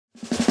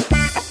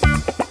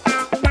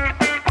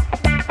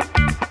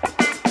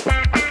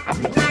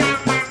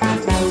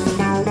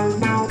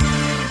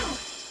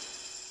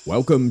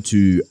Welcome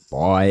to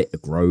Buy,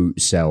 Grow,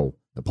 Sell,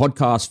 the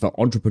podcast for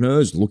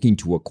entrepreneurs looking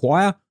to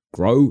acquire,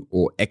 grow,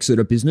 or exit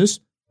a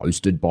business,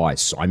 hosted by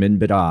Simon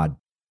Bedard.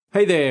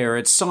 Hey there,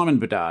 it's Simon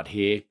Bedard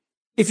here.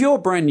 If you're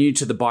brand new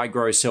to the Buy,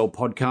 Grow, Sell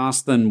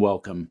podcast, then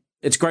welcome.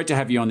 It's great to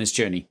have you on this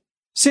journey.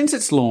 Since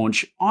its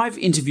launch, I've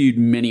interviewed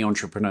many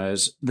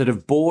entrepreneurs that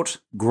have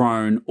bought,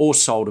 grown, or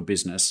sold a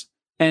business.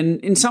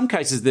 And in some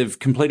cases, they've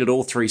completed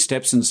all three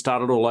steps and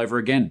started all over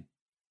again.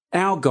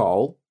 Our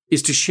goal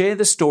is to share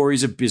the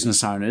stories of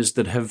business owners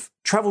that have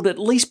traveled at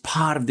least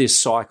part of this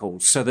cycle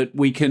so that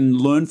we can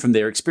learn from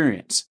their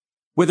experience.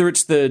 Whether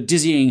it's the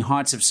dizzying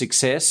heights of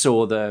success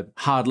or the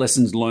hard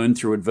lessons learned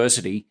through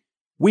adversity,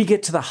 we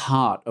get to the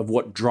heart of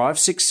what drives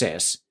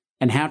success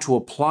and how to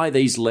apply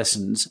these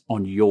lessons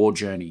on your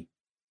journey.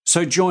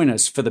 So join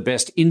us for the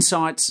best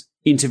insights,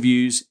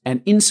 interviews,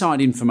 and inside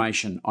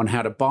information on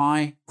how to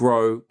buy,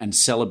 grow, and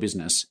sell a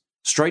business,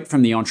 straight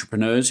from the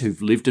entrepreneurs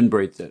who've lived and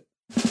breathed it.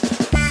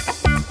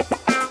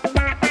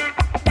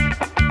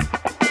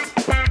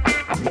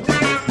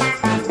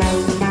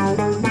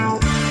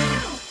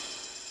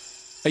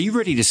 Are you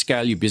ready to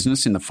scale your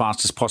business in the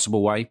fastest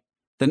possible way?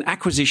 Then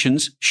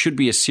acquisitions should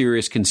be a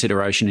serious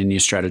consideration in your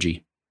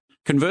strategy.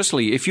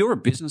 Conversely, if you're a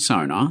business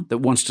owner that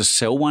wants to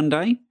sell one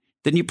day,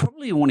 then you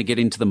probably want to get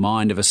into the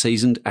mind of a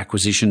seasoned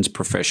acquisitions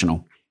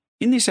professional.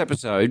 In this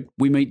episode,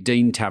 we meet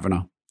Dean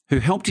Taverner, who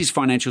helped his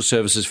financial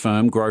services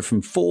firm grow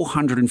from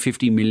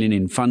 $450 million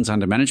in funds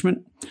under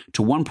management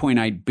to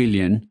 $1.8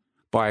 billion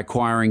by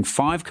acquiring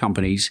 5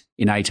 companies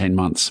in 18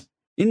 months.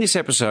 In this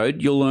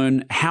episode, you'll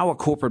learn how a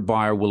corporate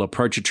buyer will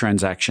approach a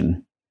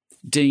transaction.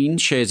 Dean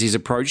shares his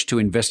approach to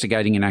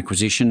investigating an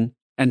acquisition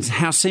and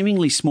how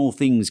seemingly small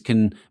things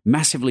can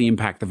massively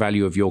impact the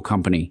value of your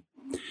company.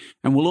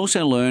 And we'll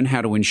also learn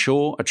how to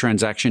ensure a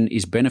transaction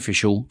is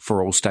beneficial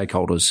for all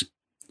stakeholders.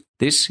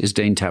 This is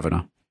Dean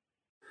Taverner.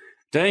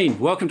 Dean,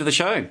 welcome to the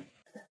show.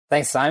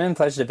 Thanks, Simon.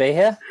 Pleasure to be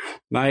here.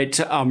 Mate,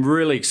 I'm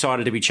really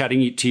excited to be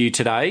chatting to you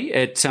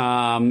today.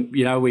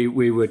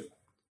 We were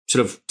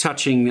sort of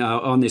touching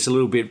on this a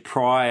little bit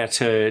prior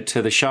to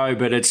the show,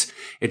 but it's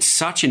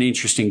such an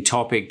interesting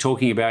topic,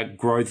 talking about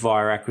growth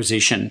via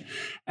acquisition.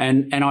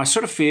 And I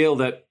sort of feel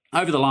that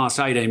over the last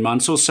 18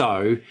 months or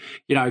so,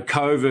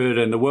 COVID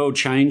and the world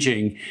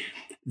changing,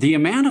 the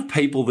amount of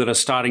people that are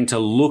starting to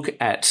look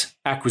at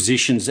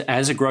acquisitions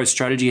as a growth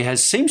strategy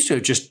seems to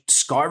have just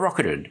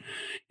skyrocketed.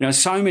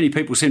 So many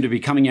people seem to be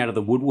coming out of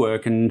the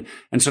woodwork and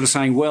sort of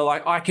saying, well,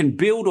 I can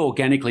build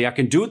organically. I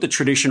can do it the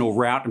traditional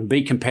route and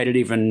be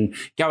competitive and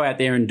go out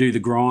there and do the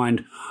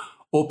grind.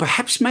 Or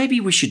perhaps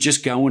maybe we should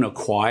just go and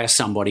acquire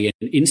somebody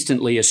and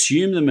instantly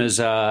assume them as,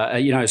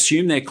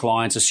 assume their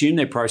clients, assume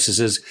their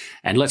processes,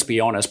 and let's be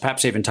honest,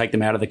 perhaps even take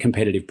them out of the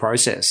competitive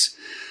process.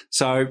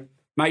 So,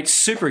 mate,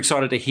 super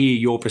excited to hear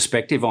your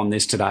perspective on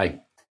this today.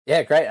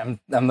 Yeah, great. I'm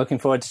looking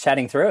forward to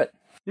chatting through it.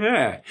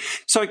 Yeah.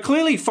 So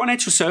clearly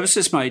financial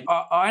services, mate,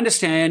 I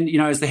understand,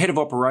 as the head of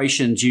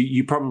operations,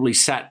 you probably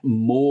sat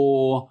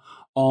more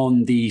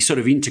on the sort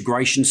of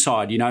integration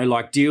side,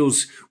 like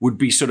deals would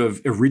be sort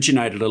of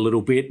originated a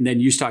little bit and then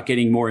you start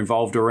getting more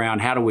involved around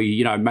how do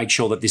we, make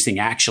sure that this thing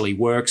actually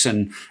works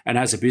and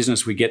as a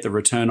business we get the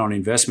return on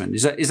investment.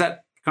 Is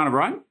that kind of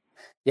right?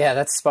 Yeah,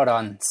 that's spot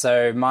on.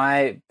 So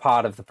my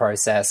part of the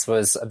process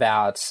was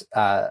about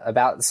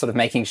sort of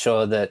making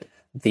sure that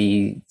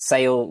the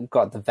sale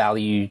got the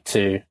value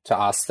to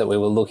us that we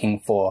were looking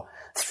for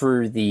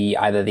through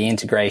either the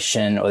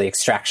integration or the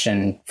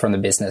extraction from the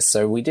business.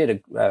 So we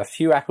did a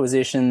few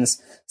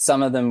acquisitions.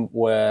 Some of them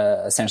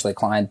were essentially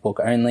client book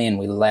only, and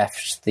we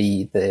left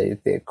the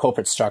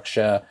corporate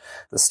structure,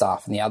 the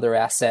staff, and the other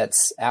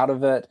assets out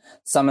of it.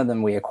 Some of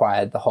them we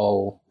acquired the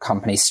whole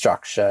company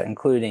structure,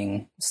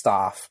 including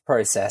staff,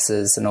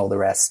 processes, and all the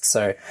rest.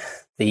 So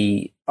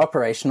the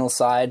operational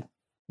side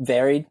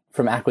varied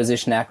from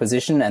acquisition to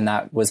acquisition, and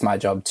that was my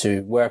job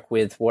to work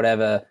with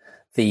whatever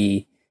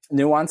the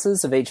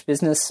nuances of each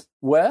business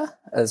were,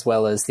 as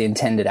well as the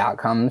intended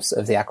outcomes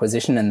of the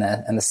acquisition and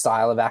the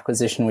style of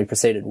acquisition we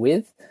proceeded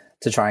with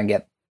to try and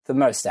get the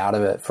most out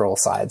of it for all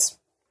sides.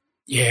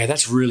 Yeah,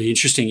 that's really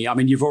interesting. I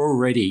mean, you've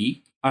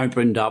already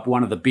opened up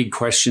one of the big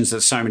questions that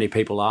so many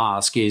people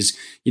ask is,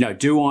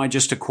 do I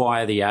just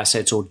acquire the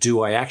assets or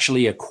do I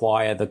actually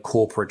acquire the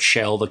corporate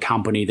shell, the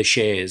company, the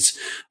shares?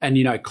 And,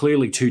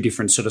 clearly two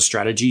different sort of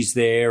strategies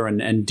there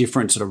and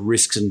different sort of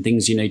risks and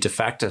things you need to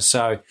factor.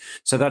 So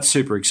that's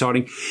super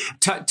exciting.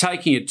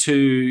 Taking it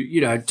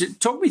to,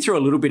 talk me through a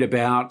little bit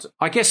about,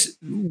 I guess,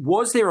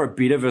 was there a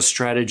bit of a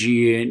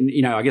strategy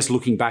and, I guess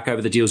looking back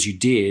over the deals you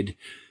did,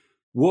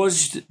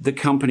 was the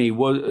company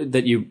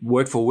that you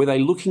worked for, were they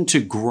looking to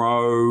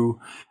grow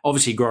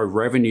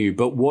revenue,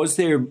 but was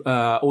there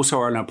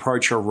also an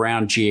approach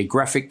around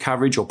geographic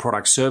coverage or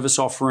product service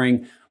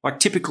offering? Like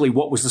typically,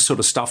 what was the sort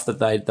of stuff that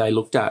they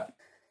looked at?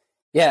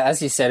 Yeah,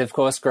 as you said, of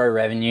course, grow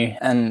revenue.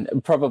 And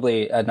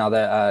probably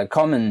another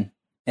common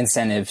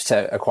incentive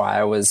to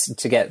acquire was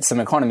to get some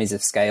economies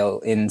of scale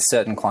in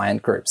certain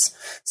client groups.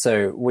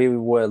 So we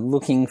were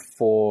looking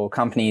for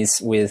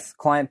companies with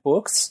client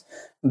books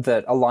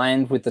that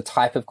aligned with the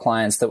type of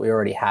clients that we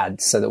already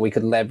had so that we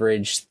could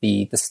leverage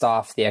the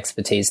staff, the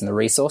expertise, and the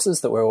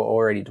resources that we were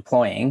already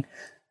deploying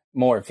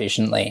more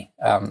efficiently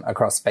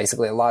across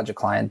basically a larger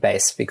client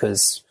base.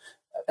 Because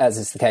as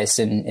is the case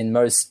in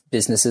most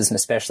businesses, and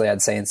especially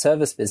I'd say in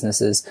service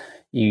businesses,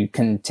 you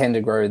can tend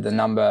to grow the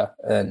number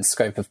and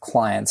scope of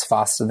clients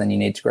faster than you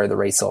need to grow the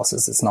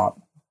resources. It's not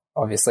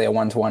obviously a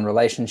one-to-one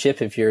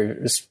relationship if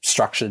you're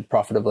structured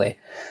profitably.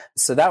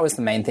 So that was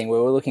the main thing. We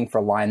were looking for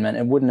alignment.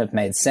 It wouldn't have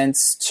made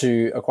sense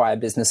to acquire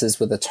businesses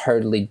with a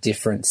totally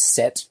different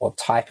set or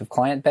type of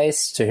client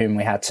base to whom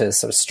we had to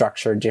sort of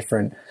structure a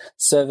different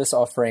service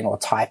offering or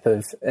type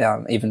of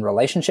even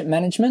relationship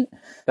management.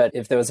 But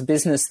if there was a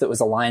business that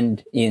was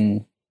aligned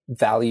in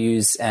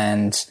values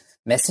and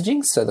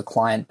messaging, so the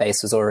client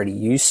base was already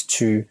used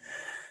to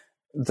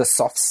the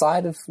soft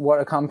side of what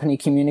a company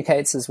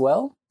communicates as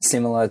well,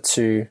 similar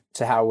to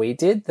how we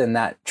did, then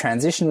that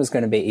transition was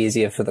going to be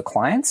easier for the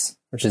clients,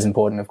 which is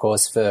important, of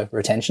course, for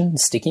retention,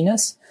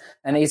 stickiness,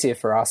 and easier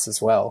for us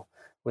as well,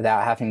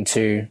 without having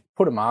to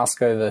put a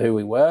mask over who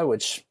we were,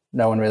 which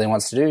no one really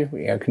wants to do.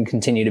 We can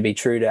continue to be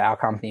true to our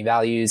company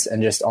values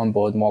and just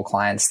onboard more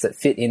clients that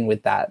fit in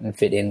with that and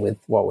fit in with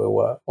what we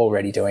were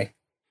already doing.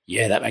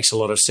 Yeah, that makes a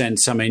lot of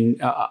sense. I mean,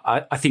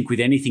 I think with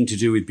anything to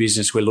do with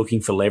business, we're looking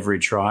for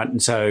leverage, right?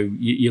 And so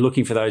you're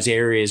looking for those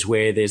areas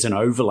where there's an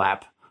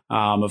overlap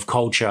of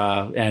culture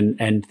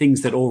and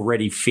things that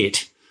already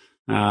fit,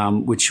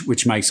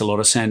 which makes a lot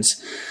of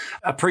sense.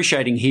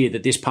 Appreciating here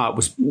that this part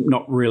was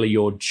not really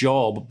your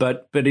job,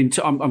 but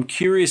I'm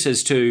curious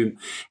as to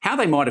how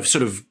they might have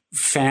sort of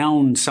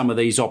found some of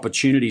these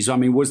opportunities. I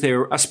mean, was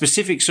there a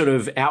specific sort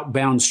of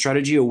outbound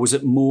strategy, or was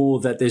it more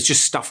that there's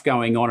just stuff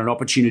going on and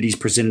opportunities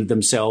presented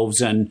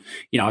themselves? And,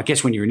 I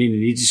guess when you're in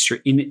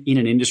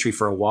an industry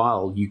for a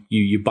while,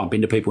 you bump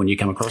into people and you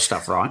come across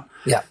stuff, right?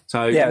 Yeah.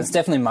 So yeah, it's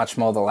definitely much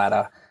more the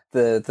latter.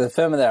 The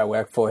firm that I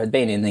worked for had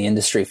been in the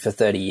industry for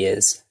 30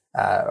 years.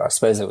 I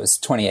suppose it was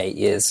 28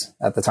 years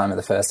at the time of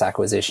the first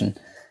acquisition.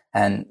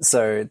 And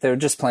so there were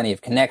just plenty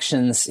of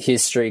connections,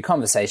 history,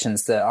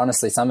 conversations that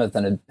honestly some of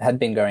them had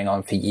been going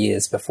on for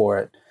years before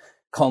it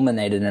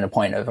culminated in a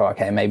point of,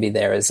 okay, maybe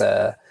there is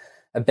a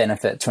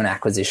benefit to an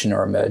acquisition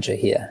or a merger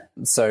here.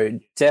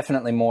 So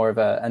definitely more of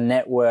a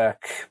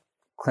network,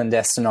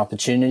 clandestine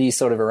opportunity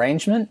sort of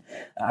arrangement.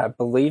 I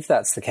believe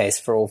that's the case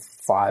for all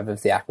 5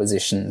 of the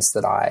acquisitions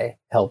that I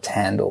helped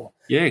handle.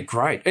 Yeah,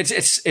 great.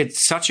 It's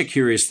such a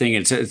curious thing.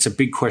 It's a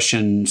big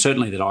question,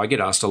 certainly that I get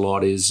asked a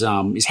lot. Is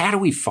how do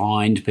we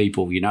find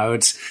people?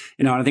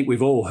 I think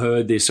we've all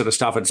heard this sort of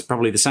stuff. It's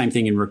probably the same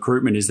thing in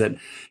recruitment. Is that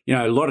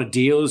a lot of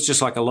deals,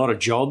 just like a lot of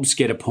jobs,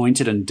 get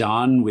appointed and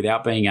done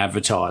without being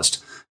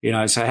advertised.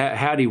 So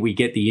how do we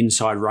get the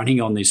inside running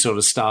on this sort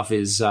of stuff?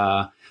 Is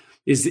the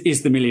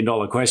 $1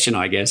 million question,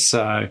 I guess.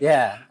 So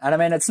yeah, and I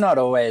mean it's not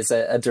always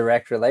a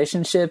direct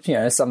relationship.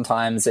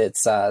 Sometimes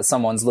it's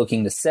someone's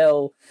looking to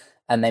sell,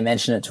 and they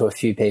mention it to a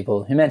few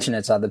people who mention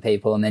it to other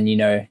people, and then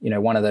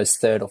one of those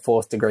 3rd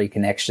or 4th degree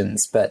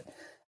connections. But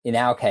in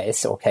our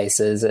case or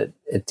cases, it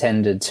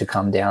tended to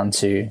come down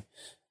to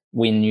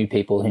we knew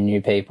people who knew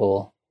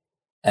people,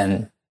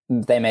 and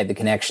they made the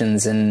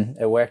connections, and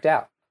it worked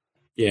out.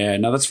 Yeah,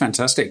 no, that's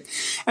fantastic.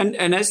 And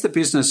as the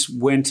business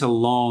went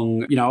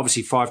along,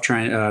 obviously 5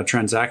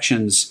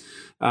 transactions.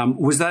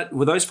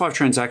 Were those 5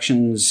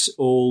 transactions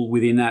all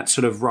within that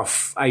sort of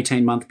rough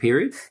 18-month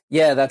period?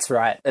 Yeah, that's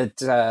right.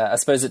 I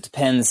suppose it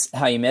depends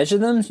how you measure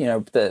them.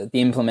 The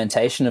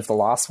implementation of the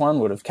last one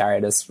would have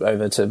carried us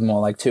over to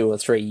more like 2 or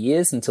 3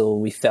 years until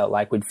we felt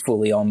like we'd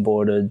fully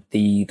onboarded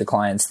the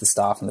clients, the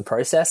staff, and the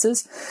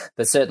processes.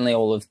 But certainly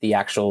all of the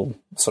actual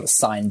sort of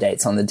sign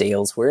dates on the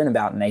deals were in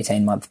about an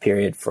 18-month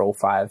period for all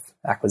 5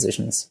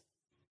 acquisitions.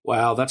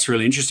 Wow, that's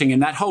really interesting.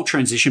 And that whole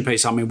transition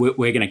piece, I mean, we're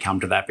going to come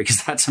to that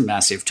because that's a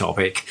massive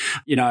topic.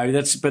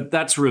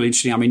 That's really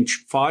interesting. I mean,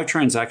 5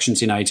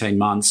 transactions in 18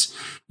 months,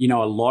 a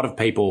lot of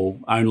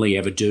people only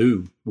ever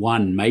do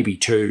 1, maybe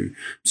 2.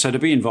 So to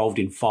be involved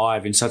in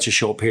 5 in such a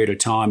short period of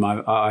time,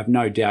 I've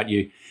no doubt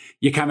you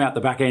come out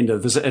the back end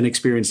of an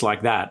experience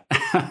like that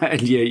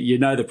and you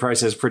know the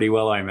process pretty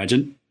well, I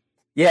imagine.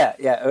 Yeah,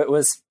 it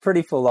was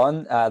pretty full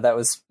on. That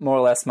was more or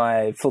less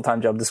my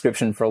full-time job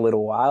description for a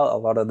little while. A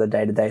lot of the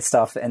day-to-day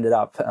stuff ended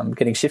up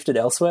getting shifted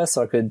elsewhere,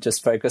 so I could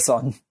just focus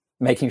on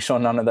making sure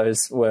none of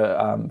those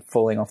were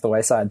falling off the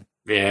wayside.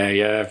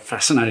 Yeah,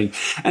 fascinating.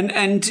 And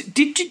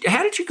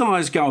how did you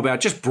guys go about,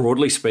 just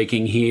broadly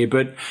speaking here,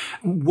 but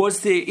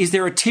is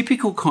there a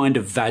typical kind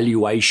of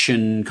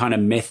valuation kind of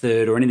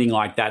method or anything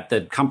like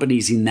that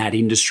companies in that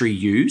industry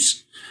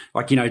use?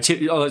 Like, let's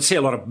see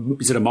a lot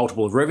of, is it a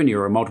multiple of revenue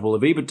or a multiple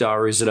of EBITDA,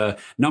 or is it a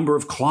number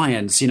of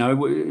clients?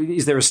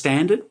 Is there a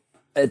standard?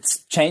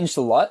 It's changed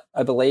a lot,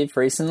 I believe,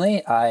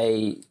 recently.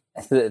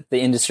 The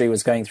industry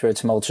was going through a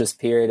tumultuous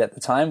period at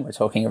the time. We're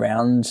talking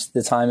around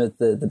the time of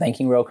the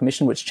Banking Royal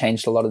Commission, which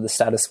changed a lot of the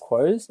status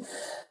quos.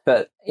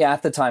 But yeah,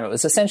 at the time, it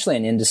was essentially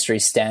an industry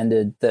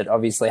standard that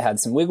obviously had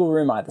some wiggle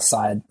room either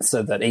side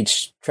so that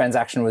each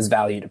transaction was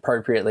valued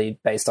appropriately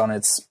based on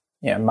its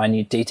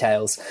minute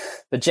details.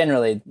 But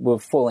generally, we're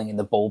falling in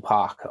the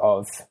ballpark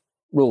of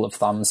rule of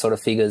thumb sort of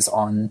figures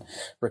on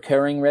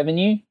recurring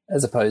revenue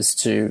as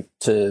opposed to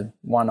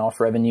one-off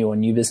revenue or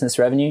new business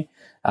revenue.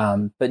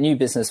 But new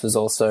business was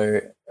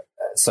also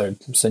so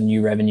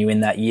new revenue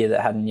in that year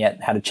that hadn't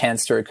yet had a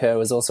chance to recur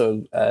was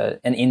also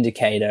an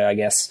indicator, I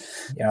guess,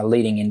 a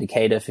leading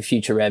indicator for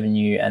future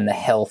revenue and the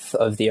health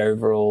of the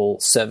overall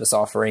service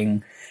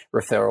offering,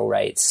 referral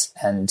rates,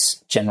 and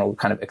general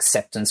kind of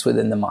acceptance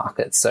within the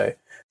market. So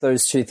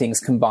those two things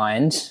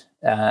combined,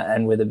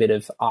 and with a bit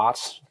of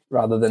art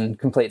rather than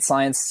complete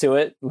science to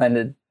it,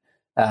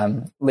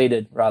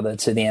 leaded rather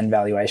to the end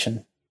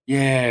valuation.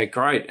 Yeah,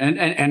 great.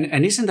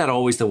 And isn't that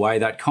always the way,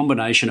 that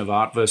combination of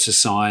art versus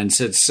science?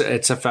 It's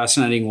a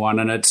fascinating one.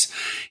 And it's,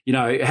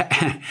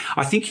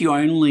 I think you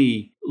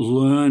only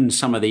learn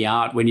some of the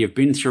art when you've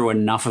been through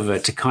enough of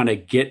it to kind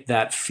of get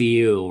that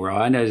feel,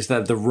 right? As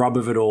the rub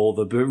of it all,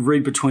 the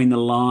read between the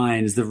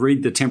lines,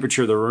 read the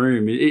temperature of the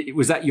room.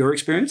 Was that your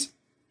experience?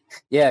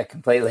 Yeah,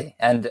 completely.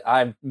 And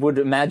I would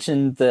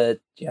imagine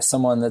that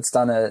someone that's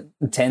done it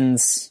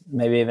tens,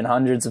 maybe even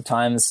hundreds of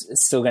times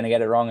is still going to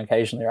get it wrong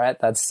occasionally, right?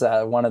 That's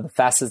one of the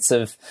facets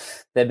of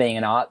there being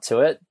an art to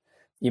it.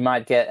 You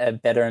might get a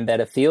better and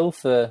better feel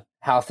for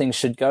how things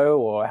should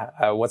go or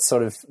what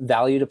sort of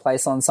value to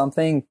place on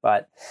something,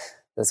 but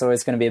there's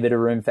always going to be a bit of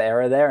room for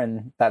error there.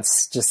 And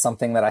that's just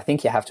something that I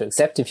think you have to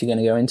accept if you're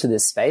going to go into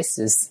this space.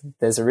 Is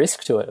there's a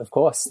risk to it, of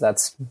course.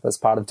 That's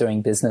part of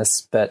doing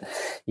business, but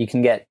you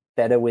can get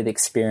better with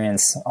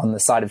experience on the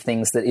side of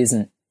things that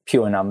isn't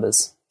pure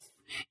numbers.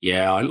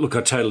 Yeah, look,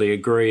 I totally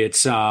agree.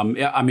 It's,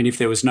 if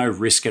there was no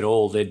risk at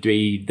all, there'd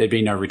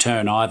be no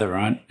return either,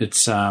 right?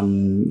 It's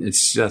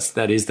just,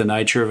 that is the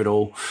nature of it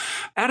all.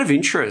 Out of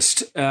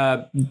interest,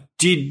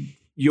 did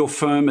your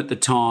firm at the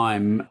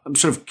time, I'm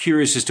sort of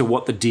curious as to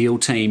what the deal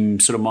team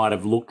sort of might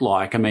have looked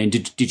like. I mean,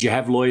 did you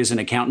have lawyers and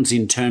accountants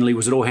internally?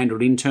 Was it all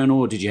handled internal,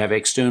 or did you have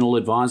external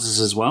advisors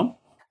as well?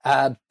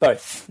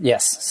 Both,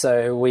 yes.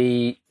 So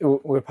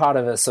we're part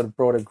of a sort of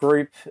broader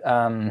group.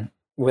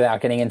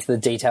 Without getting into the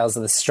details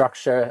of the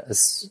structure,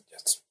 it's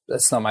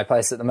not my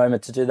place at the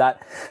moment to do that.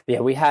 But yeah,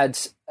 we had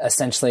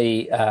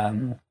essentially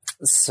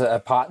a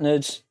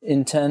partnered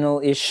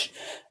internal-ish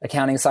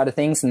accounting side of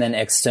things, and then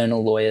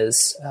external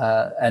lawyers,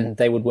 and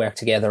they would work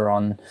together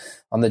on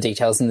the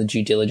details and the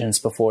due diligence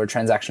before a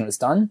transaction was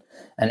done,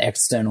 and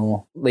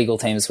external legal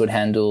teams would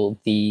handle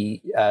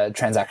the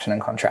transaction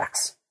and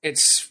contracts.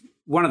 It's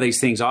one of these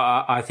things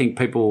I think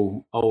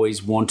people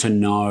always want to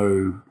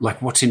know,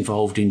 like, what's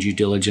involved in due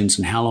diligence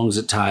and how long does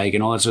it take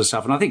and all that sort of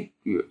stuff. And I think,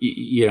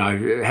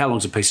 how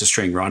long's a piece of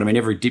string, right? I mean,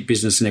 every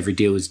business and every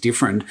deal is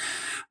different.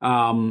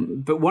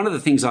 But one of the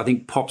things I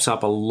think pops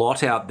up a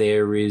lot out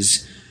there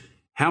is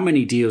how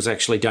many deals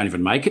actually don't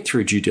even make it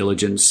through due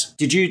diligence.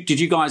 Did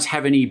you guys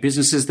have any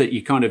businesses that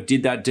you kind of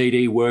did that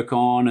DD work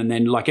on and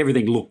then like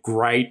everything looked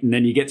great and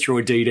then you get through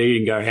a DD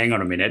and go, hang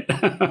on a minute,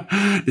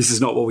 this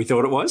is not what we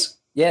thought it was?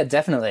 Yeah,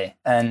 definitely.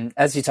 And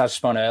as you touched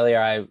upon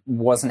earlier, I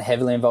wasn't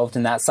heavily involved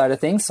in that side of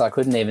things, so I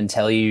couldn't even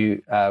tell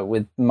you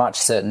with much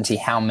certainty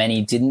how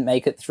many didn't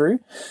make it through.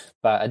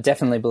 But I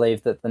definitely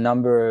believe that the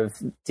number of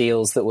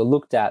deals that were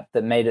looked at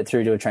that made it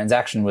through to a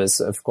transaction was,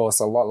 of course,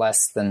 a lot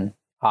less than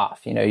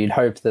half. You'd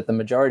hope that the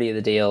majority of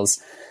the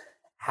deals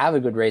have a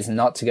good reason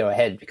not to go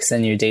ahead, because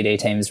then your DD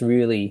team is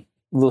really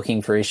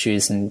looking for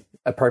issues and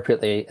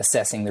appropriately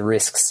assessing the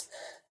risks.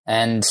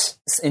 And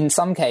in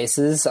some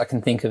cases, I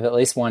can think of at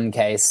least one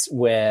case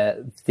where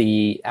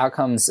the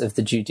outcomes of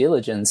the due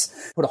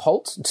diligence put a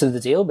halt to the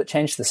deal but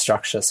changed the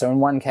structure. So in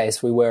one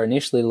case, we were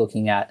initially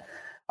looking at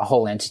a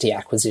whole entity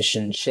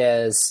acquisition,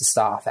 shares,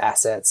 staff,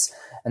 assets,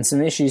 and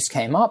some issues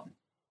came up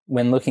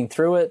when looking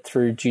through it,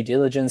 through due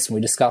diligence, and we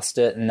discussed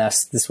it, and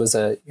this was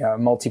a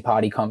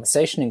multi-party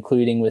conversation,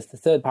 including with the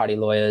third-party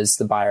lawyers,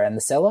 the buyer and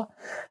the seller,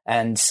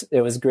 and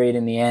it was agreed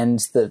in the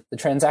end that the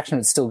transaction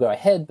would still go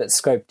ahead, but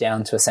scoped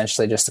down to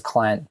essentially just a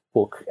client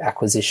book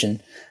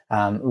acquisition,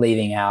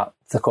 leaving out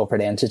the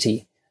corporate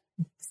entity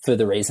for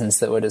the reasons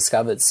that were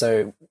discovered.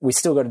 So we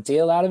still got a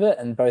deal out of it,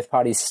 and both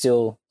parties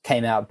still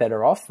came out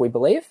better off, we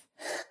believe,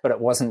 but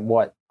it wasn't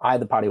what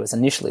either party was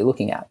initially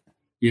looking at.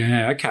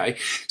 Yeah, okay.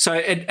 So,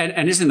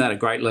 and isn't that a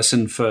great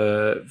lesson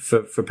for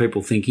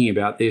people thinking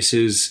about this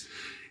is,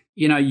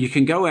 you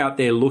can go out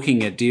there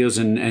looking at deals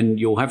and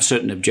you'll have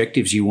certain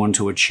objectives you want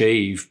to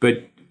achieve,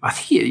 but I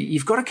think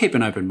you've got to keep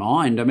an open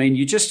mind. I mean,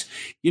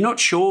 you're not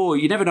sure,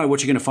 you never know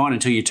what you're going to find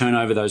until you turn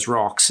over those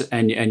rocks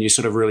and you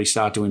sort of really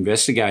start to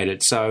investigate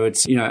it. So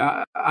it's,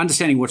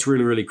 understanding what's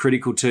really, really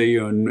critical to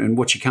you and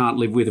what you can't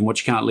live with and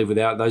what you can't live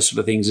without, those sort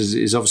of things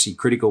is obviously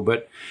critical,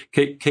 but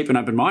keep an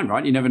open mind,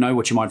 right? You never know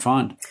what you might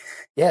find.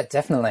 Yeah,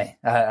 definitely.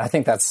 I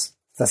think that's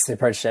the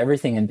approach to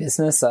everything in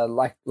business.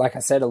 Like I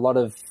said, a lot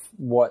of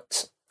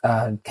what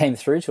came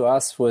through to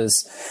us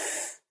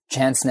was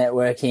chance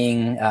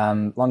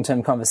networking,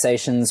 long-term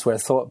conversations where a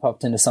thought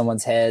popped into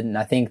someone's head. And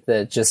I think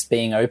that just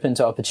being open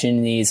to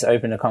opportunities,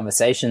 open to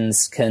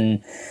conversations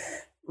can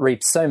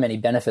reap so many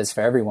benefits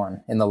for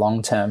everyone in the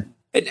long term.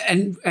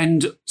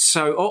 And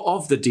so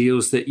of the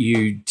deals that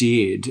you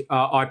did,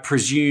 I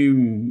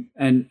presume,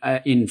 and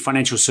in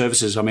financial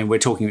services, I mean, we're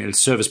talking about a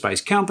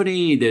service-based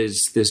company.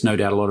 There's no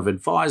doubt a lot of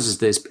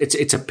advisors.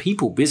 It's a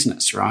people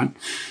business, right?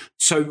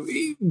 So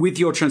with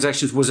your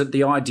transactions, was it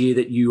the idea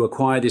that you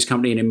acquire this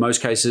company, and in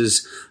most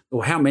cases,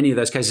 or how many of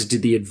those cases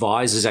did the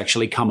advisors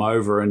actually come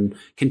over and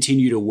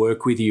continue to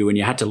work with you, and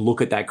you had to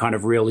look at that kind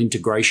of real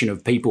integration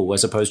of people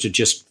as opposed to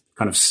just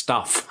kind of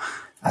stuff?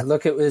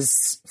 Look, it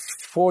was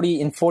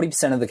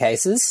 40% of the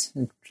cases,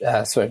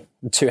 so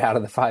 2 out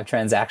of the 5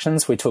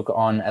 transactions, we took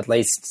on at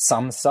least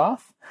some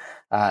staff.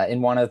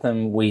 In one of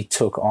them, we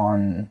took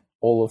on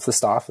all of the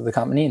staff of the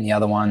company, and the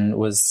other one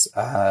was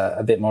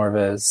a bit more of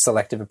a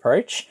selective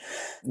approach.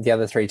 The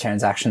other 3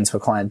 transactions were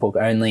client book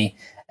only,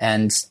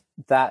 and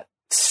that,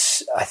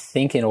 I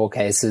think in all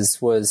cases,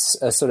 was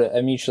a sort of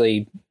a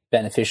mutually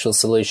beneficial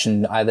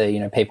solution.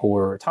 Either, people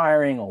were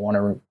retiring or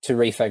wanted to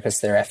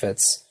refocus their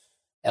efforts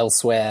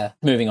elsewhere,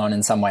 moving on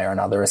in some way or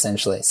another,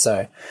 essentially.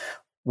 So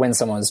when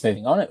someone was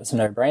moving on, it was a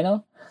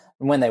no-brainer.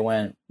 And when they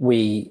weren't,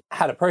 we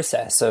had a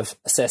process of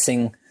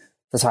assessing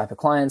the type of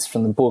clients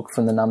from the book,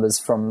 from the numbers,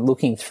 from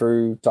looking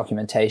through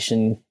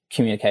documentation,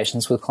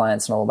 communications with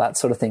clients and all that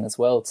sort of thing as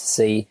well, to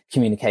see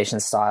communication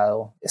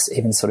style,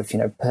 even sort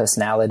of,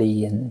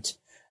 personality and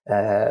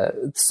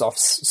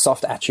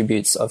soft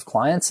attributes of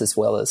clients, as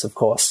well as, of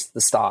course, the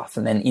staff,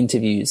 and then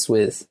interviews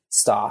with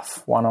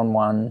staff,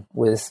 one-on-one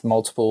with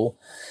multiple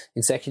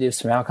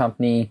executives from our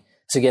company,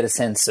 to get a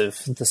sense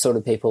of the sort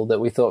of people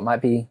that we thought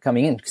might be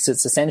coming in. Because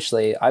it's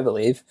essentially, I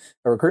believe,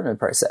 a recruitment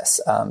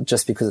process,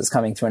 just because it's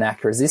coming through an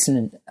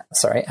acquisition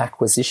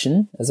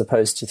as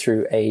opposed to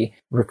through a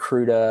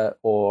recruiter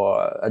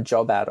or a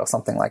job ad or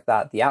something like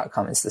that. The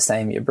outcome is the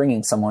same. You're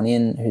bringing someone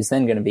in who's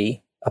then going to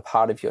be a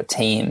part of your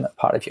team, a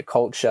part of your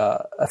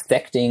culture,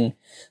 affecting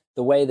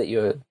the way that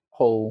your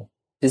whole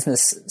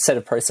business set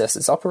of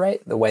processes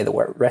operate, the way the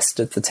rest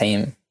of the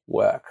team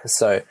work.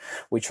 So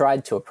we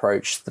tried to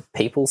approach the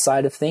people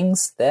side of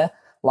things there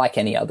like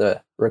any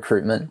other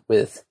recruitment,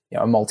 with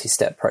a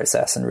multi-step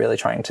process, and really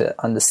trying to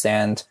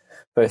understand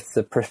both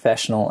the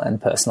professional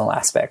and personal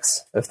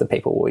aspects of the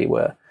people we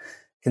were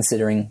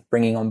considering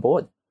bringing on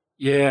board.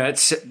 Yeah,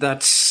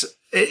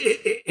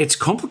 it's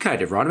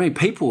complicated, right? I mean,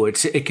 people,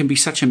 it can be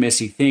such a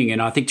messy thing.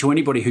 And I think to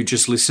anybody who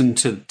just listened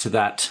to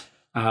that,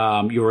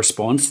 your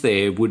response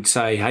there would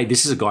say, hey,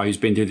 this is a guy who's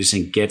been through this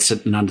and gets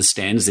it and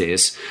understands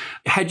this.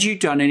 Had you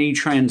done any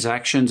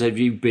transactions? Have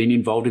you been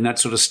involved in that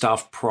sort of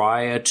stuff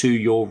prior to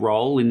your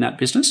role in that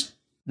business?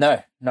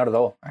 No, not at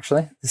all,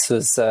 actually. This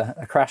was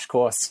a crash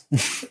course.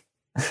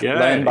 Yeah,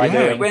 Learn by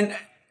doing.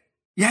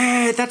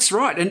 Yeah, that's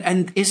right.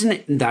 And isn't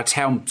it, that's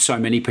how so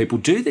many people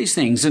do these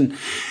things. And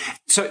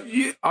so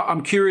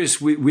I'm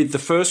curious with the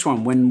first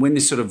one, when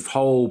this sort of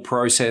whole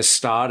process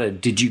started,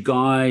 did you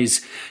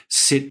guys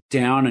sit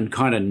down and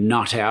kind of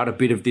nut out a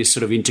bit of this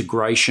sort of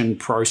integration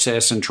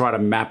process and try to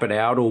map it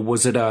out? Or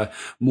was it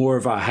more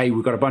of a, hey,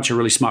 we've got a bunch of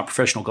really smart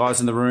professional guys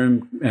in the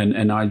room,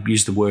 and I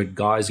use the word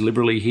guys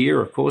liberally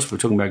here, of course, we're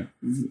talking about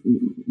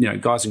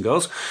guys and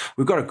girls.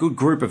 We've got a good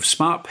group of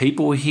smart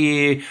people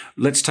here.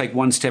 Let's take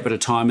one step at a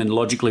time and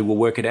logically we'll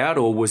work it out.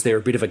 Or was there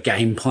a bit of a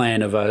game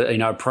plan of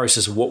a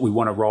process of what we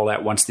want to roll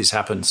out once this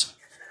happens?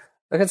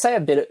 I could say a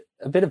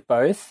bit of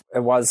both.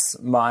 It was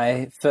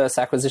my first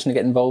acquisition to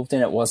get involved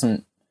in. It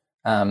wasn't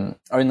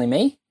only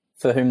me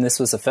for whom this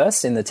was the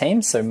first in the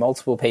team. So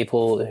multiple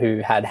people who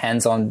had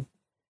hands-on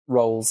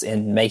roles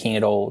in making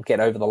it all get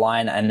over the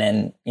line and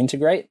then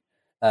integrate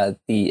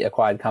the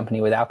acquired company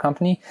with our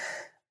company.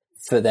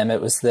 For them, it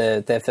was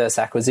their first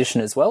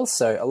acquisition as well.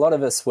 So a lot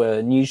of us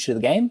were new to the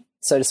game,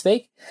 so to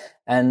speak.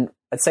 And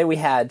I'd say we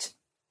had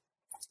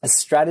a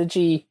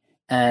strategy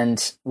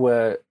and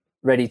were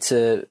ready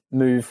to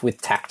move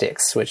with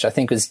tactics, which I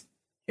think was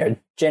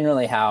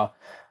generally how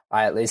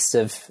I at least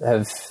have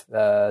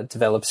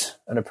developed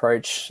an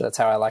approach. That's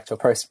how I like to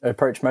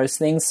approach most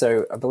things.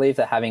 So I believe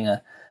that having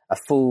a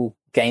full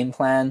game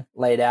plan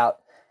laid out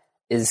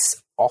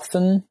is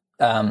often,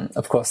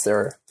 of course, there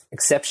are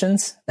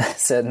exceptions,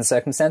 certain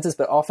circumstances,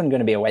 but often going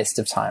to be a waste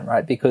of time,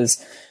 right?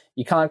 Because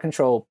you can't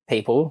control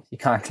people, you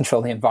can't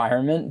control the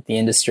environment, the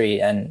industry,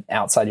 and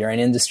outside your own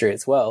industry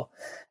as well.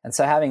 And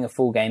so having a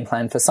full game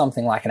plan for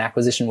something like an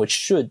acquisition, which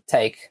should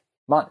take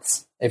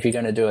months if you're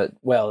going to do it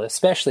well,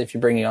 especially if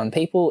you're bringing on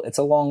people, it's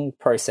a long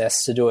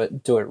process to do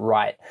it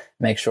right.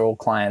 Make sure all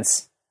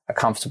clients are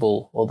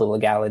comfortable, all the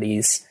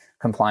legalities,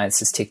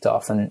 compliance is ticked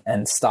off,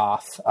 and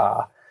staff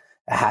are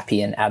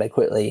happy and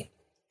adequately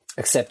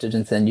accepted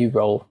into the new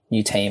role,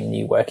 new team,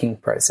 new working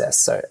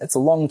process. So it's a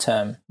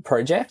long-term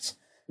project.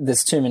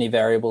 There's too many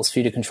variables for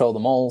you to control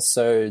them all.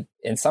 So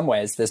in some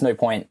ways, there's no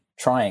point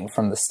trying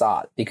from the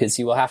start because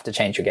you will have to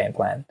change your game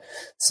plan.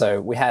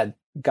 So we had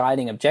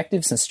guiding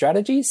objectives and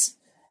strategies,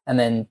 and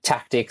then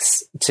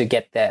tactics to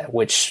get there,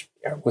 which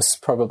was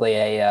probably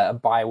a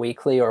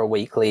bi-weekly or a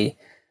weekly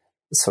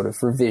sort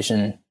of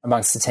revision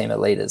amongst the team of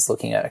leaders,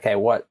 looking at, okay,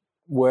 what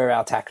were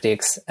our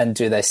tactics and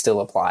do they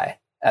still apply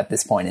at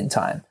this point in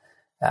time?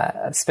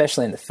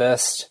 Especially in the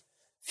first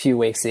few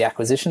weeks of the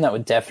acquisition, that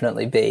would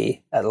definitely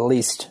be at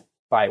least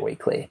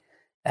bi-weekly.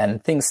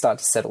 And things start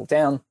to settle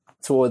down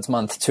towards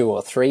month 2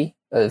 or 3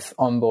 of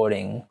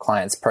onboarding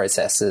clients'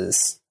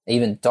 processes,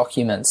 even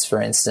documents,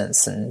 for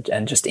instance,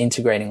 and just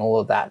integrating all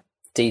of that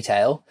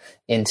detail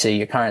into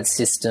your current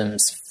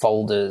systems,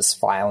 folders,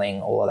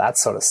 filing, all of that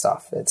sort of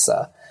stuff. It's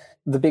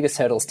the biggest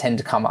hurdles tend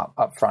to come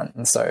up front.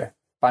 And so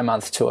by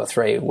month 2 or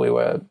 3, we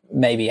were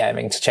maybe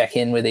having to check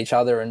in with each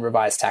other and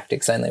revise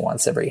tactics only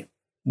once every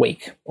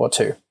week or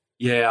 2.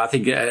 Yeah, I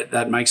think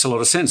that makes a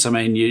lot of sense. I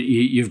mean,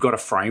 you've got a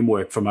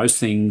framework for most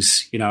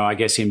things, I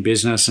guess in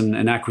business,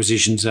 and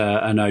acquisitions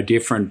are no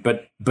different.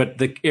 But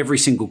every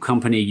single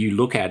company you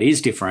look at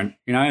is different.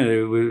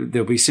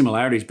 There'll be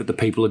similarities, but the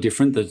people are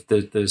different.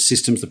 The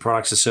systems, the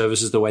products, the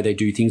services, the way they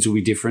do things will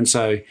be different.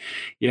 So,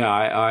 yeah,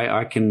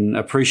 I can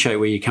appreciate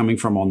where you're coming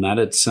from on that.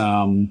 It's,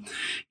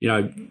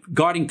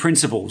 guiding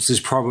principles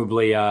is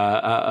probably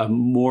a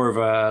more of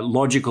a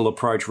logical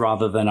approach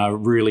rather than a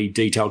really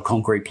detailed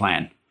concrete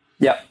plan.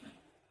 Yep.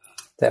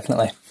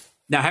 Definitely.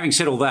 Now, having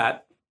said all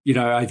that,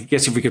 I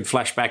guess if we could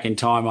flash back in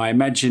time, I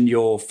imagine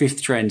your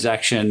 5th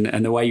transaction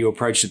and the way you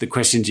approached it, the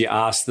questions you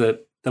asked,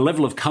 the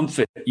level of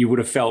comfort you would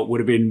have felt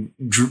would have been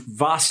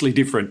vastly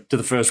different to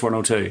the first 1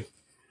 or 2.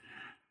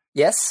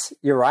 Yes,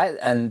 you're right.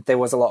 And there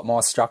was a lot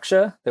more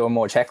structure. There were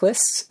more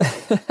checklists.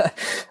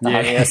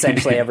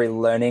 Essentially every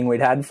learning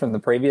we'd had from the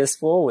previous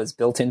 4 was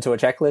built into a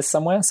checklist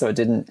somewhere. So it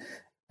didn't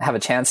have a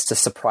chance to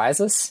surprise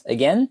us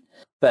again.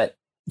 But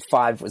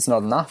 5 was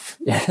not enough.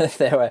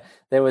 There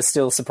were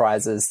still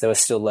surprises. There were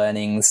still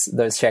learnings.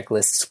 Those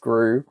checklists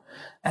grew.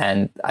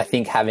 And I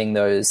think having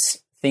those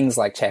things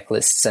like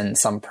checklists and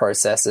some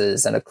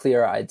processes and a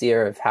clearer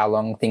idea of how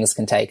long things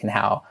can take and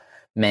how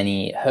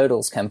many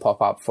hurdles can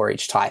pop up for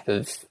each type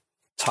of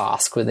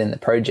task within the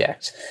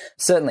project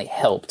certainly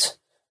helped,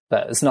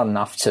 but it's not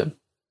enough to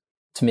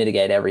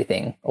mitigate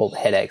everything, all the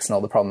headaches and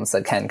all the problems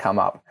that can come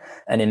up.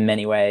 And in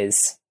many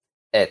ways,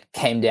 it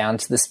came down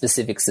to the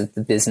specifics of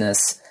the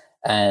business.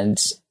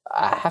 And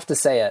I have to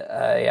say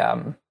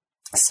a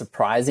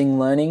surprising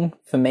learning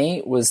for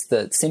me was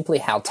that simply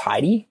how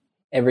tidy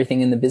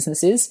everything in the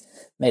business is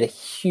made a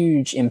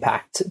huge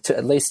impact to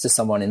at least to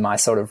someone in my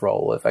sort of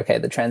role of, okay,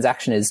 the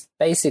transaction is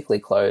basically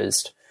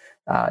closed.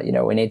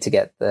 We need to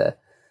get the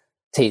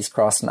T's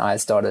crossed and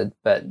I's dotted,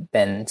 but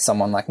then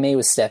someone like me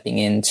was stepping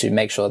in to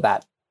make sure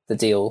that the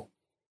deal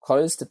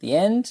closed at the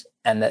end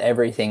and that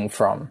everything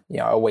from,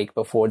 a week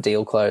before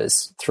deal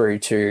close through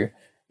to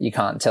you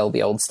can't tell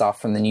the old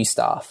stuff from the new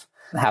stuff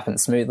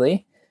happens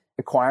smoothly.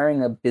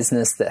 Acquiring a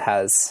business that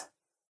has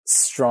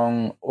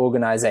strong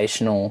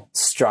organizational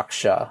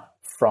structure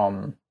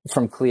from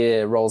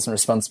clear roles and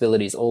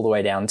responsibilities all the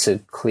way down to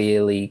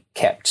clearly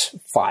kept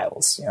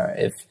files.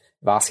 If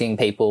asking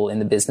people in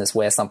the business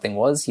where something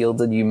was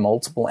yielded you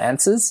multiple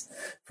answers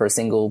for a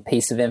single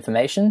piece of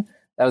information,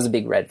 that was a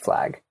big red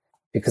flag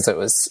because it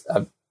was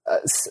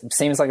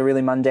seems like a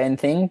really mundane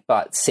thing,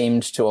 but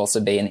seemed to also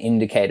be an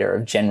indicator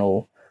of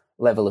general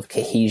level of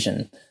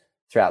cohesion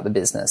throughout the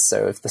business.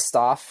 So if the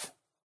staff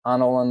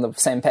aren't all on the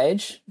same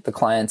page, the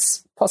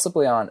clients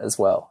possibly aren't as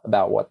well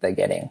about what they're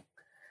getting.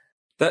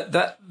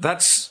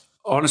 That's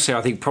honestly,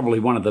 I think, probably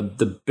one of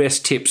the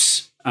best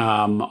tips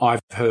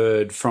I've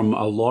heard from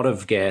a lot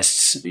of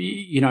guests.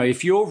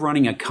 If you're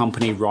running a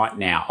company right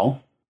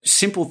now,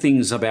 simple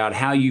things about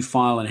how you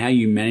file and how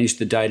you manage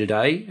the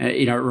day-to-day,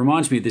 it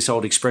reminds me of this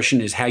old expression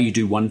is how you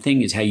do one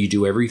thing is how you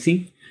do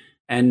everything.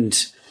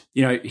 And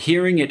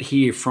hearing it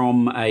here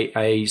from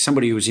a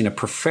somebody who was in a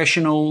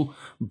professional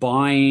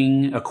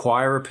buying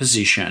acquirer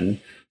position,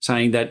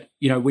 saying that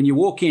when you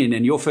walk in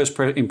and your first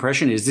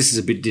impression is this is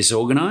a bit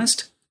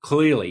disorganized,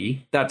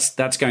 clearly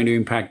that's going to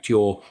impact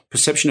your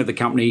perception of the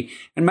company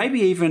and maybe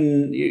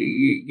even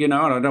I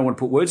don't want to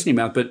put words in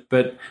your mouth,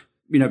 but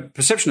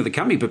perception of the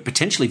company, but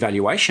potentially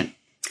valuation.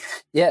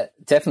 Yeah,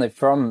 definitely.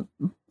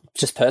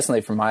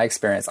 Personally from my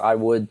experience, I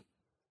would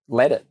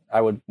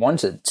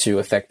want it to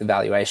affect the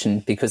valuation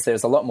because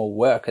there's a lot more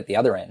work at the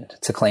other end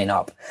to clean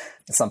up.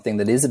 It's something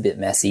that is a bit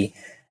messy.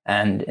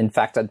 And in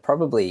fact, I'd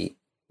probably,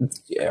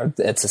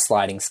 it's a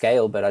sliding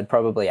scale, but I'd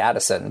probably at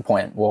a certain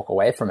point walk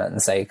away from it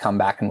and say, come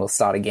back and we'll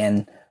start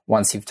again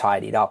once you've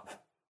tidied up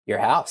your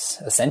house,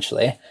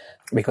 essentially.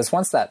 Because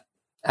once that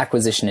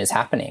acquisition is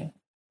happening,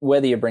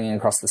 whether you're bringing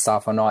across the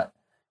staff or not,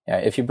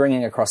 if you're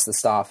bringing across the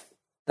staff,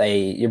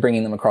 you're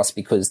bringing them across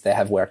because they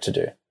have work to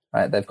do,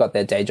 right? They've got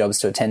their day jobs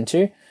to attend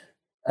to.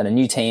 And a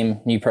new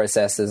team, new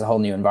processes, a whole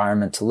new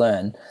environment to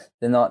learn.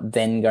 They're not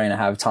then going to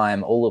have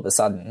time all of a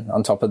sudden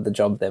on top of the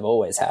job they've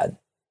always had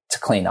to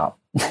clean up.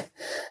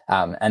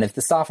 And if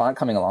the staff aren't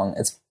coming along,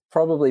 it's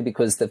probably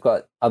because they've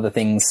got other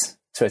things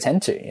to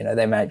attend to.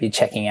 They might be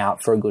checking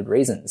out for a good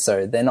reason.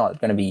 So they're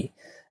not going to be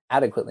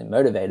adequately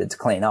motivated to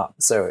clean up.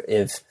 So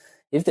if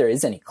there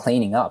is any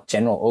cleaning up,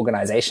 general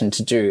organization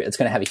to do, it's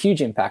going to have a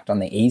huge impact on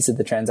the ease of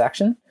the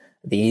transaction,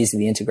 the ease of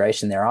the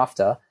integration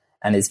thereafter,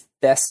 and is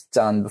best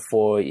done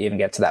before you even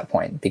get to that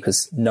point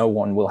because no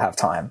one will have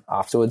time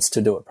afterwards to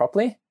do it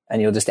properly.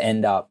 And you'll just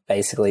end up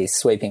basically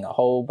sweeping a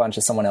whole bunch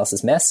of someone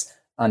else's mess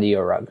under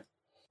your rug.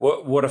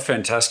 What a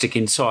fantastic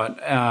insight.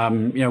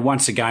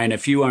 Once again,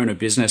 if you own a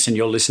business and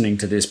you're listening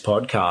to this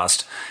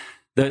podcast,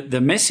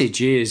 the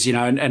message is,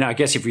 and I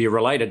guess if you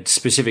relate a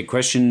specific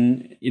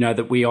question,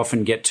 that we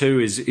often get to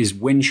is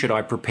when should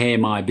I prepare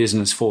my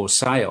business for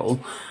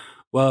sale?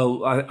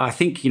 Well, I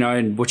think,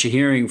 and what you're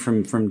hearing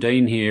from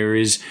Dean here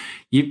is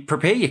you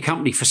prepare your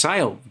company for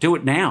sale. Do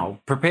it now.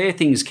 Prepare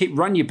things.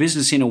 Run your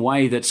business in a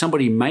way that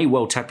somebody may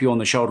well tap you on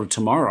the shoulder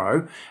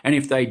tomorrow. And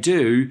if they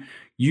do,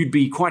 you'd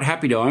be quite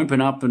happy to open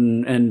up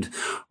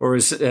or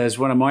as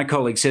one of my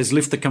colleagues says,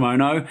 lift the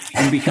kimono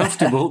and be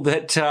comfortable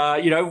that,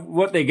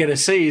 what they're going to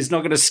see is not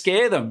going to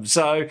scare them.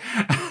 So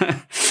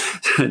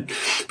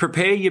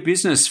prepare your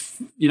business,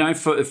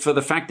 for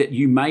the fact that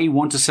you may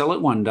want to sell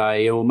it one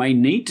day or may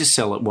need to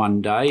sell it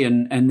one day.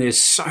 And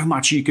there's so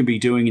much you can be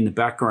doing in the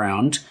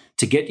background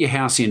to get your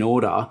house in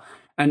order.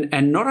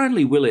 And not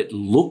only will it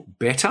look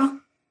better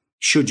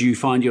should you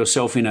find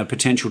yourself in a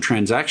potential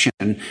transaction,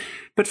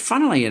 but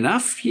funnily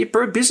enough,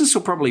 your business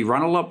will probably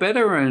run a lot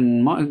better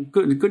and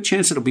good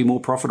chance it'll be more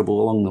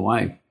profitable along the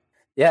way.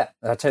 Yeah,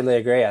 I totally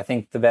agree. I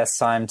think the best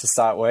time to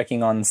start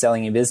working on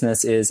selling your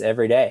business is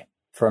every day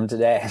from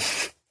today.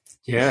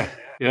 Yeah,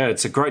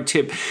 it's a great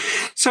tip.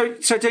 So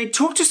Dean,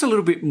 talk just a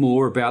little bit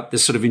more about the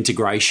sort of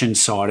integration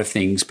side of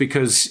things,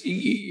 because,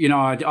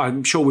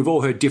 I'm sure we've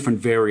all heard different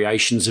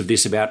variations of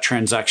this about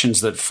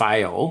transactions that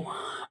fail.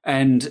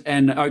 And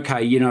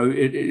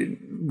okay,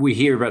 we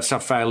hear about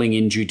stuff failing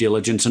in due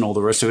diligence and all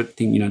the rest of it.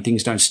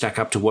 Things don't stack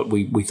up to what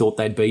we thought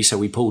they'd be, so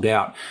we pulled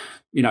out.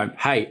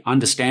 Hey,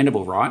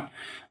 understandable, right?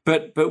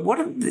 But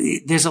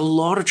there's a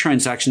lot of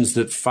transactions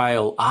that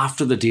fail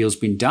after the deal's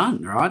been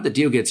done, right? The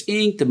deal gets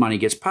inked, the money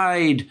gets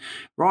paid,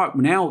 right?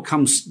 Now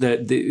comes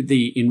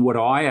the in what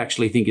I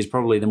actually think is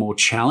probably the more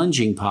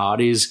challenging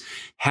part is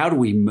how do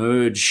we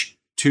merge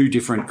two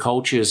different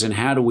cultures and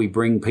how do we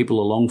bring people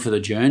along for the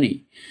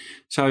journey?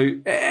 So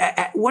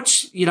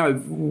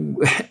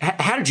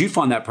how did you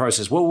find that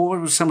process? What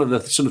were some of the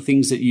sort of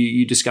things that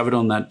you discovered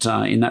on that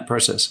in that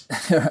process?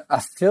 I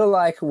feel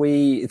like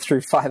we,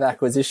 through 5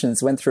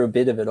 acquisitions, went through a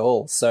bit of it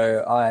all.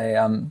 So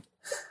I'm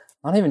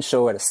not even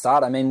sure where to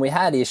start. I mean, we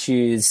had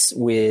issues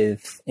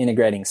with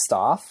integrating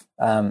staff,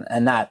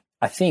 and that,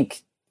 I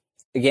think,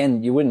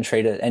 again, you wouldn't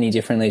treat it any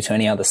differently to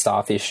any other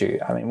staff issue.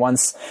 I mean,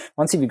 once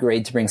you've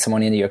agreed to bring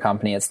someone into your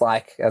company, it's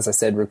like, as I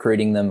said,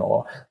 recruiting them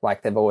or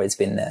like they've always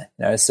been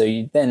there. So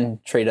you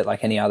then treat it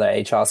like any other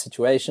HR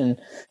situation.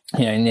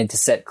 You need to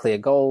set clear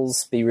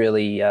goals, be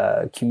really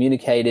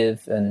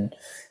communicative, and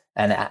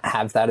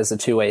have that as a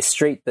two-way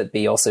street, but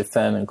be also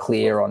firm and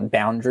clear on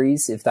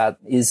boundaries if that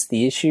is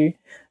the issue.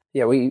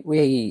 Yeah,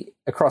 we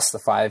across the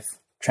 5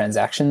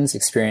 transactions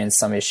experienced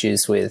some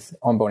issues with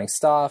onboarding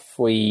staff.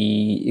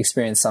 We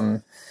experienced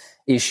some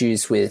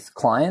issues with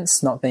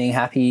clients not being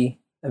happy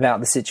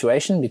about the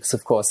situation because,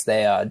 of course,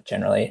 they are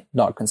generally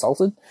not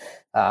consulted.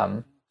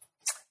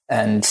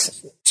 And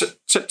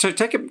so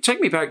take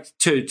me back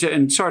to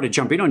and sorry to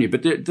jump in on you,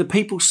 but the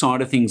people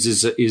side of things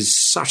is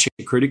such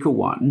a critical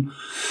one.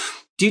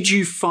 Did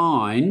you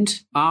find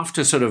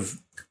after sort of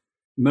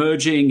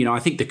merging, I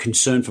think the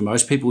concern for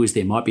most people is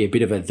there might be a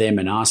bit of a them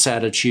and us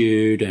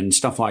attitude and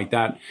stuff like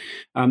that.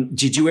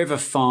 Did you ever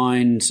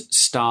find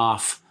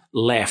staff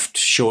left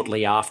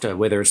shortly after,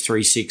 whether it's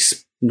 3,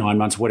 6, 9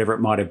 months, whatever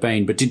it might have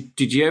been? But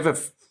did you ever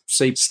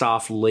see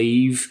staff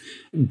leave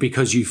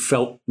because you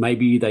felt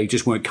maybe they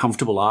just weren't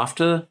comfortable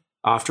after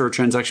a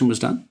transaction was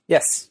done?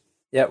 Yes.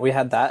 Yeah, we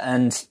had that.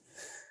 And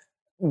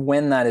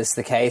when that is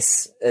the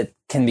case, it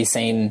can be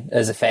seen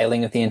as a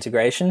failing of the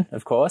integration,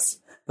 of course.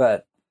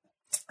 But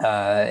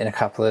in a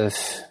couple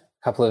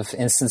of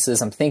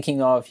instances I'm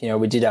thinking of,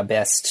 we did our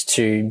best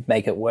to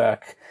make it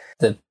work.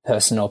 The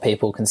person or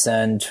people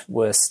concerned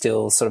were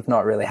still sort of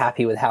not really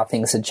happy with how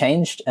things had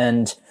changed.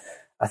 And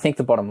I think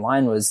the bottom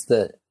line was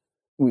that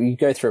we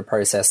go through a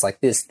process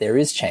like this, there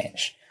is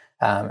change.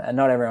 And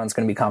not everyone's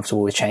going to be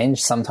comfortable with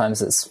change.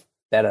 Sometimes it's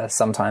better,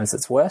 sometimes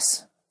it's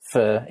worse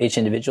for each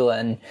individual.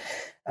 And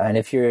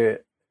if you're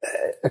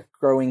a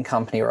growing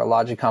company or a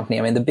larger company,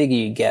 I mean, the bigger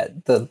you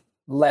get, the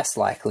less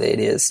likely it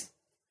is,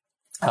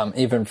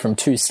 even from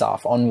 2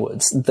 staff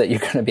onwards, that you're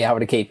going to be able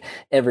to keep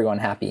everyone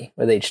happy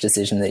with each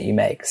decision that you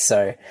make.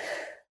 So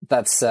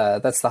that's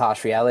the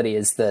harsh reality,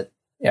 is that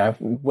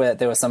where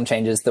there were some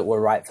changes that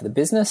were right for the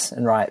business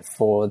and right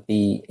for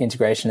the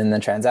integration in the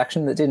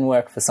transaction that didn't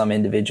work for some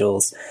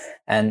individuals.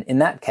 And in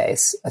that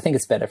case, I think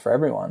it's better for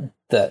everyone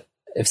that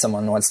if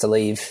someone wants to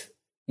leave,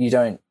 you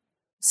don't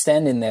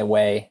stand in their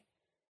way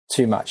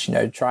too much.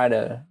 Try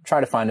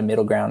to find a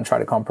middle ground, try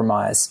to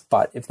compromise.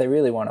 But if they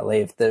really want to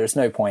leave, there's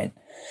no point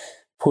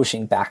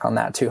pushing back on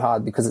that too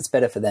hard, because it's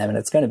better for them and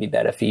it's going to be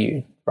better for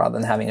you rather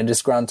than having a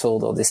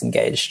disgruntled or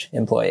disengaged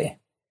employee.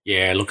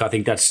 Yeah, look, I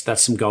think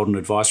that's some golden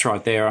advice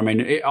right there. I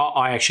mean,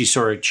 I actually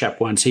saw a chap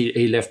once.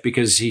 He left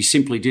because he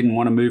simply didn't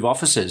want to move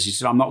offices. He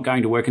said, "I'm not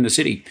going to work in the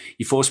city.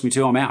 You forced me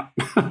to. I'm out."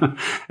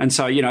 And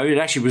so, it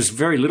actually was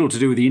very little to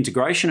do with the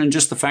integration and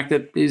just the fact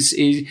that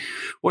he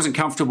wasn't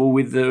comfortable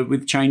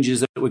with changes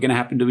that were going to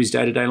happen to his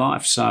day-to-day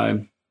life.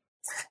 So,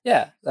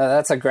 Yeah,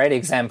 that's a great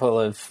example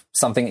of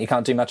something that you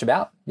can't do much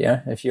about.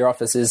 If your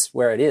office is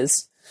where it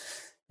is,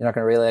 you're not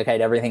going to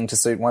relocate everything to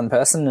suit one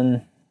person,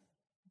 and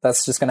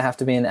that's just going to have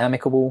to be an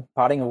amicable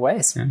parting of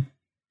ways. Yeah.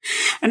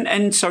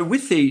 And so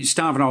with the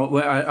staff, and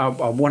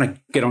I want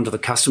to get onto the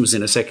customers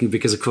in a second,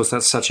 because of course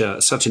that's such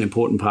an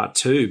important part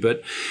too.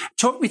 But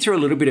talk me through a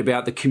little bit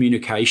about the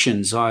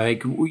communications.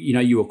 Like,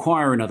 you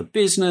acquire another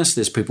business,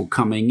 there's people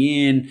coming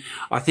in.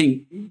 I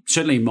think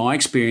certainly in my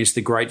experience,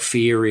 the great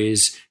fear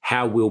is,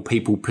 how will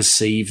people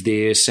perceive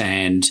this?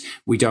 And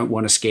we don't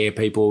want to scare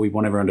people. We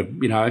want everyone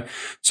to,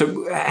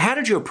 So how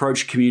did you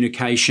approach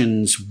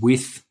communications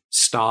with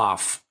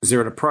staff? Was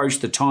there an approach,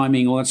 the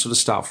timing, all that sort of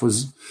stuff?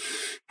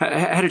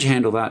 How did you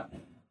handle that?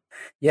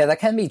 Yeah, that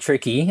can be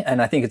tricky.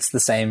 And I think it's the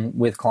same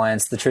with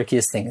clients. The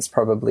trickiest thing is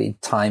probably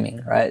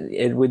timing, right?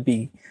 It would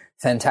be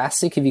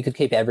fantastic if you could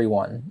keep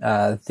everyone,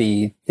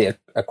 the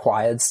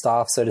acquired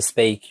staff, so to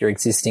speak, your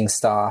existing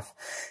staff,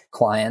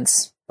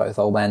 clients, both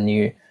old and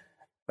new,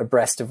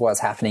 abreast of what's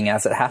happening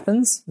as it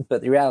happens.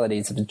 But the reality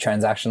of a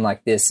transaction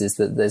like this is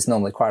that there's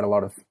normally quite a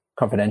lot of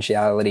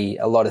confidentiality,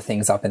 a lot of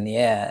things up in the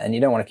air, and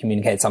you don't want to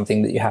communicate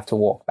something that you have to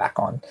walk back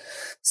on.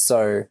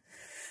 So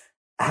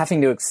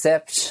having to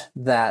accept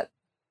that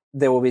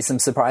there will be some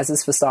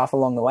surprises for staff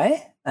along the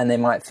way, and they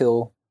might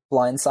feel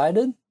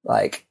blindsided.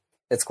 Like,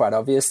 it's quite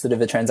obvious that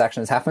if a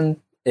transaction has happened,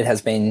 it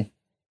has been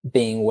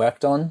being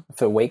worked on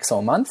for weeks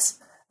or months.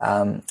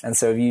 And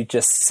so if you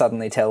just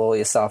suddenly tell all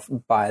your staff,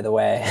 by the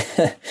way,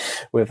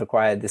 we've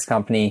acquired this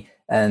company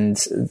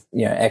and,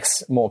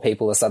 X more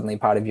people are suddenly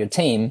part of your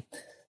team,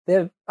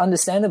 they're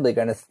understandably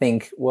going to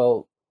think,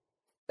 well,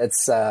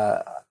 it's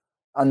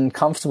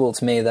uncomfortable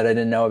to me that I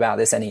didn't know about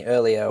this any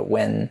earlier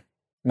when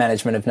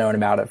management have known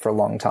about it for a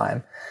long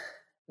time.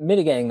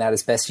 Mitigating that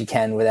as best you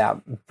can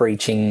without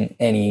breaching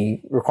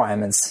any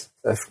requirements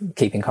of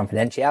keeping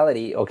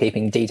confidentiality or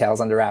keeping details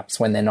under wraps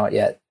when they're not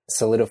yet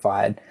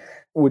solidified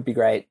would be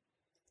great.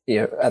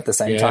 At the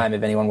same time,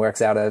 if anyone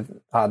works out a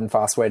hard and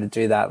fast way to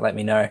do that, let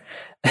me know.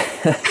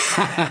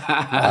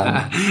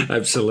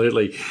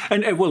 Absolutely.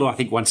 And well, I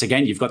think once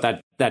again, you've got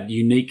that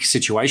unique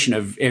situation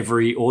of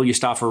all your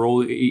staff are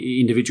all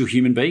individual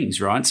human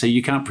beings, right? So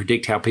you can't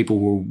predict how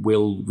people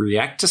will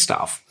react to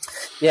stuff.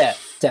 Yeah,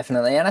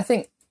 definitely. And I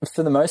think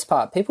for the most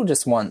part, people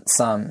just want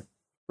some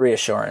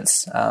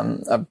reassurance.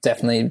 I'm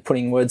definitely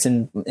putting words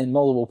in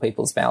multiple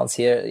people's mouths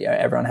here.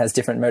 Everyone has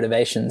different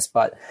motivations,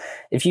 but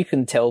if you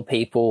can tell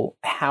people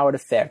how it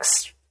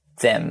affects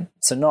them,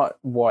 so not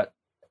what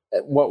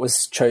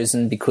was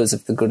chosen because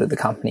of the good of the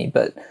company,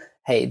 but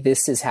hey,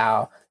 this is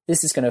how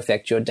this is going to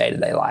affect your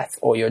day-to-day life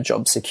or your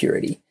job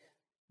security.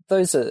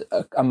 Those are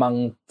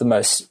among the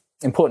most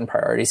important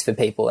priorities for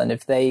people. And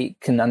if they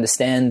can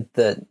understand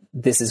that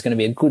this is going to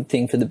be a good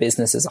thing for the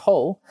business as a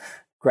whole,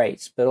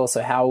 great. But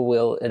also, how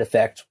will it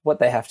affect what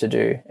they have to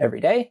do every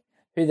day,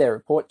 who they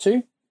report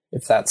to,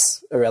 if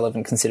that's a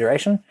relevant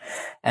consideration,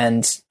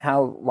 and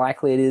how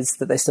likely it is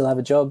that they still have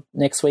a job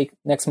next week,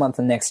 next month,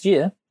 and next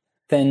year,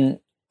 then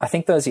I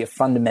think those are your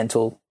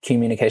fundamental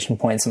communication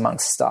points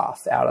amongst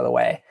staff out of the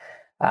way.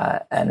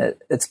 And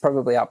it's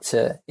probably up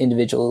to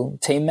individual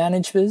team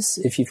managers,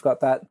 if you've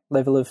got that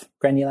level of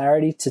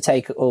granularity, to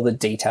take all the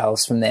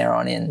details from there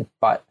on in.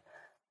 But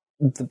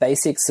the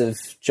basics of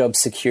job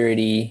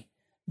security,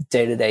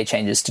 day-to-day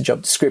changes to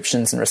job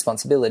descriptions and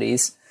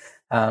responsibilities,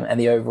 and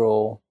the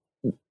overall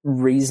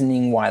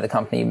reasoning why the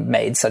company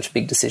made such a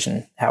big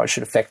decision, how it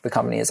should affect the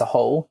company as a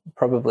whole,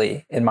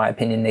 probably, in my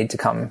opinion, need to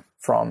come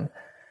from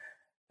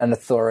an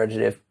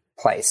authoritative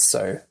place,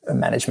 so a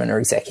management or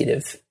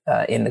executive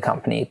in the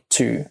company,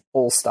 to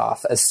all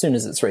staff as soon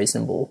as it's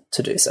reasonable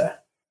to do so.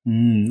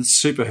 That's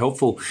super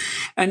helpful.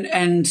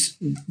 And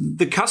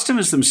the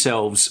customers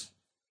themselves,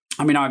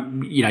 I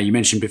mean, you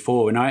mentioned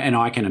before, and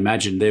I can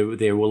imagine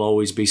there will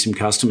always be some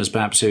customers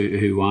perhaps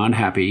who aren't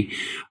happy.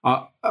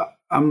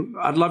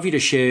 I'd love you to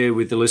share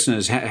with the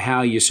listeners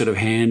how you sort of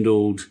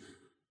handled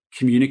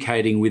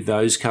communicating with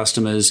those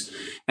customers,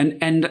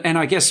 and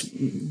I guess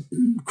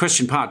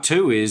question part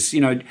two is,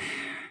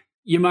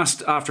 you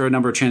must, after a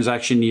number of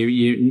transactions,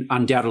 you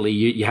undoubtedly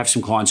you have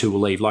some clients who will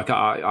leave. Like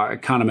I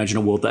can't imagine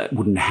a world that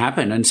wouldn't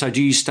happen. And so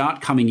do you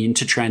start coming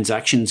into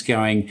transactions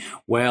going,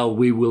 well,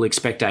 we will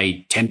expect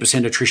a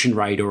 10% attrition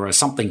rate or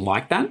something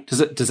like that? Does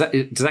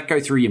that go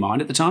through your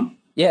mind at the time?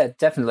 Yeah,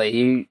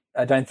 definitely.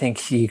 I don't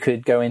think you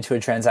could go into a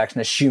transaction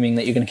assuming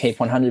that you're going to keep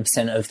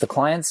 100% of the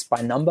clients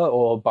by number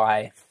or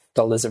by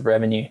dollars of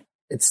revenue.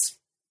 It's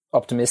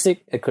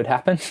optimistic. It could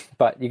happen,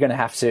 but you're going to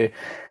have to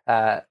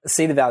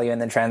see the value in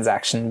the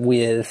transaction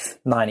with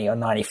 90 or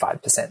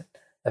 95%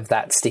 of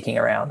that sticking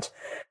around.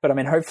 But I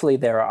mean, hopefully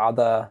there are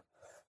other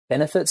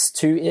benefits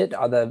to it,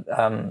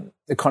 other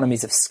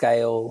economies of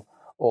scale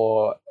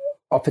or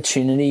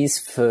opportunities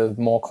for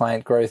more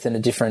client growth in a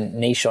different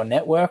niche or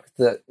network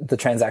that the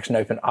transaction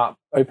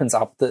opens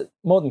up that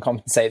more than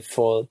compensate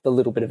for the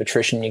little bit of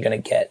attrition you're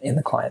going to get in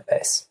the client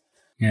base.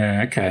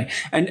 Yeah, okay.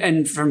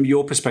 And from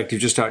your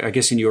perspective, just I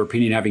guess in your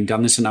opinion, having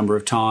done this a number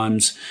of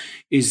times,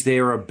 is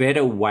there a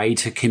better way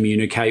to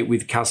communicate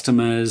with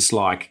customers?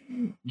 Like,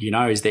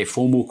 is there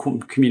formal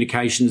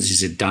communications?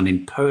 Is it done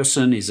in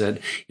person? Is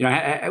it,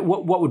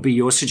 what would be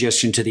your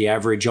suggestion to the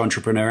average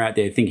entrepreneur out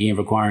there thinking of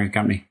acquiring a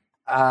company?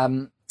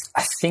 I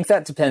think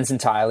that depends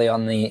entirely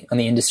on the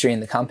industry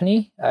and the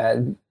company.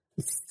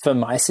 For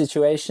my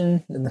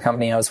situation, in the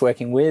company I was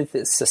working with,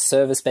 it's a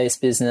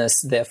service-based business.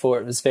 Therefore,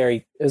 it was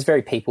very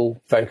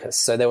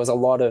people-focused. So there was a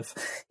lot of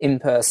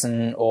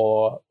in-person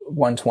or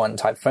one-to-one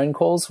type phone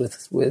calls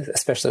with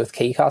especially with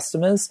key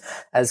customers,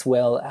 as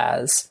well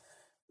as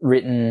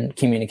written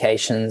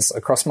communications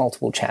across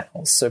multiple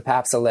channels. So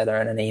perhaps a letter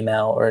and an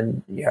email, or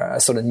a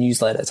sort of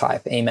newsletter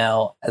type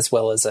email, as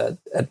well as a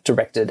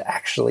directed,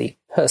 actually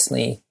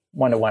personally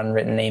one-to-one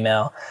written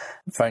email,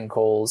 phone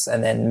calls,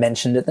 and then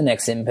mentioned at the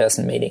next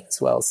in-person meeting as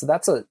well. So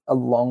that's a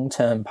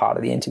long-term part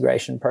of the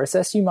integration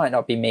process. You might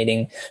not be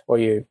meeting, or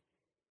your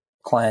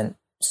client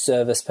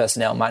service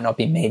personnel might not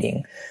be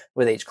meeting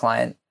with each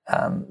client,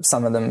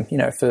 some of them,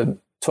 for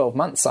 12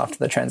 months after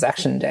the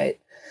transaction date.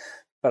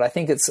 But I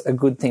think it's a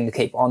good thing to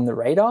keep on the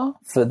radar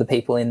for the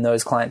people in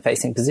those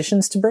client-facing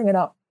positions to bring it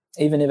up,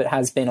 even if it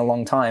has been a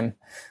long time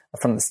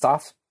from the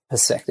staff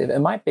perspective. It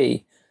might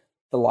be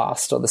the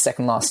last or the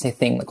second last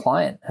thing the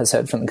client has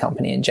heard from the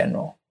company in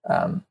general.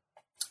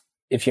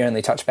 If you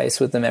only touch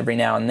base with them every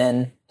now and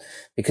then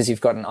because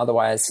you've got an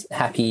otherwise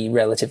happy,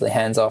 relatively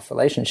hands-off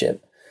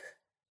relationship,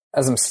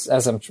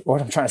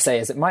 what I'm trying to say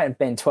is it might have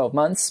been 12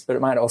 months, but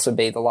it might also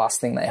be the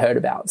last thing they heard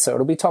about. So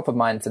it'll be top of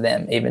mind for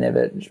them, even if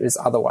it is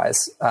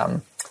otherwise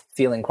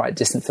feeling quite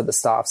distant for the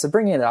staff. So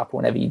bringing it up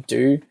whenever you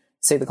do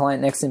see the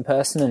client next in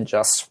person and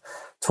just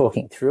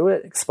talking through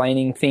it,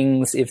 explaining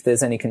things if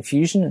there's any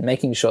confusion, and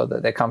making sure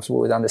that they're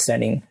comfortable with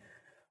understanding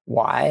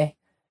why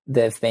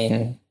they've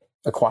been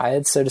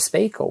acquired, so to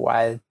speak, or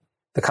why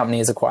the company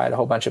has acquired a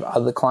whole bunch of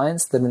other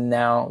clients that are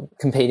now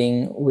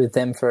competing with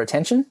them for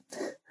attention.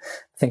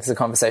 I think it's a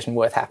conversation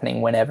worth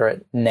happening whenever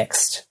it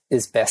next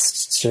is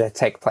best to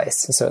take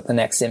place. So at the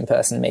next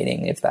in-person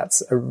meeting, if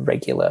that's a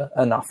regular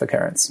enough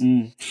occurrence.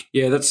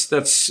 Yeah,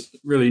 that's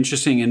really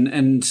interesting.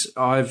 And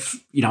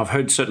I've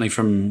heard certainly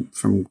from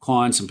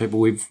clients and people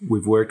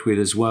we've worked with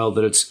as well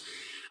that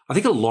I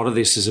think a lot of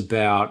this is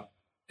about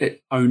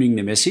owning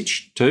the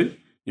message too.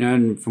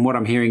 And from what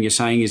I'm hearing, you're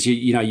saying is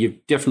you're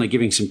definitely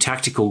giving some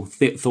tactical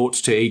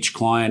thoughts to each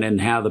client and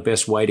how the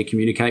best way to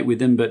communicate with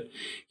them. But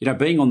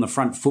being on the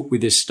front foot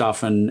with this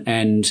stuff,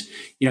 and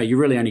you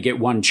really only get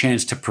one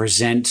chance to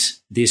present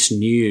this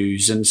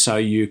news, and so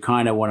you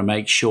kind of want to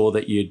make sure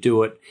that you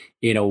do it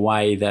in a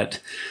way that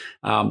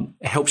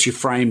helps you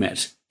frame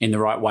it in the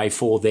right way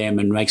for them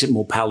and makes it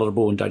more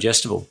palatable and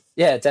digestible.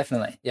 Yeah,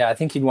 definitely. Yeah, I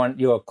think you'd want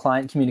your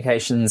client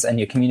communications and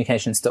your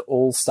communications to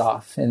all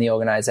staff in the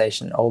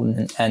organization,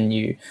 and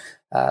you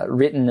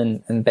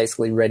written and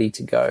basically ready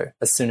to go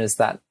as soon as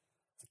that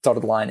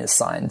dotted line is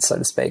signed, so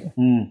to speak.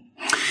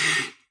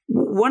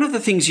 One of the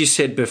things you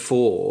said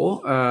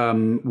before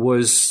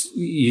was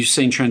you've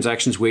seen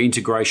transactions where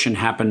integration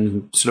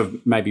happen sort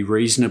of maybe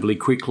reasonably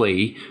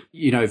quickly,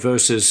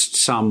 versus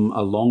some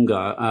are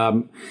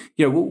longer.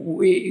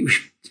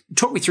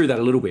 Talk me through that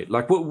a little bit.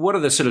 Like, what are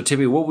the sort of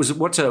typical?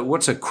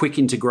 What's a quick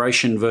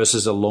integration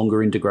versus a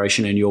longer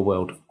integration in your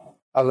world?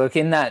 I look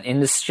in that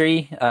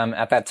industry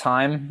at that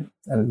time,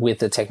 with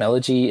the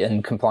technology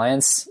and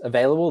compliance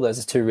available. Those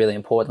are two really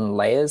important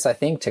layers. I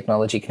think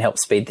technology can help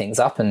speed things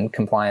up, and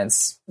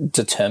compliance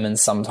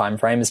determines some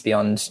timeframes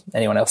beyond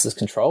anyone else's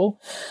control.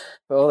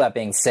 But all that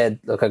being said,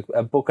 look, a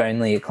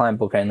client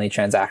book only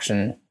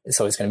transaction is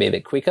always going to be a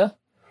bit quicker.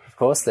 Of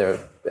course, there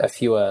are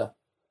fewer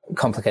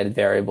complicated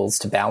variables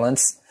to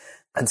balance.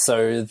 And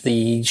so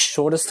the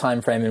shortest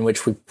time frame in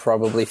which we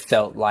probably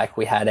felt like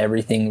we had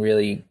everything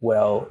really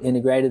well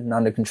integrated and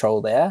under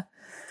control there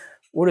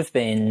would have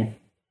been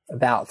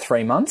about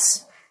 3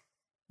 months,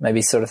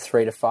 maybe sort of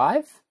 3 to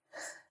 5.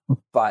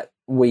 But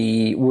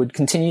we would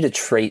continue to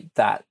treat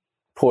that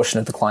portion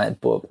of the client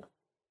book,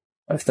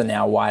 of the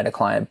now wider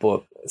client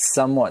book,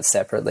 somewhat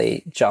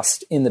separately,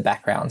 just in the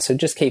background. So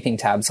just keeping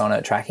tabs on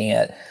it, tracking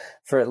it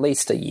for at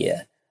least a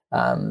year.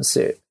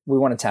 So we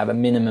wanted to have a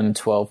minimum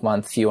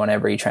 12-month view on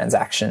every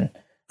transaction.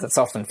 That's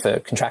often for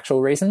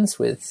contractual reasons,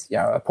 with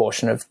a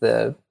portion of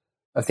the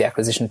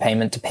acquisition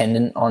payment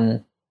dependent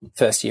on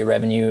first-year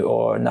revenue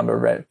or number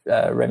of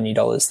revenue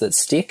dollars that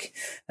stick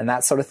and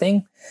that sort of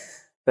thing.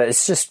 But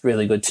it's just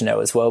really good to know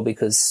as well,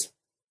 because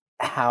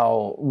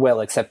how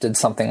well accepted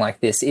something like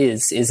this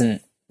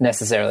isn't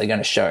necessarily going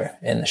to show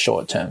in the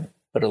short term,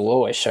 but it'll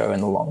always show in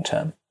the long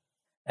term.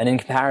 And in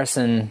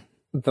comparison,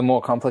 the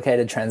more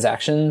complicated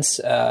transactions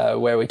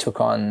where we took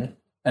on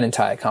an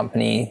entire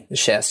company, the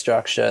share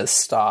structure,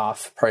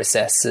 staff,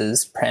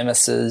 processes,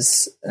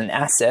 premises, and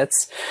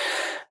assets,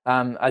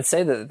 I'd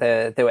say that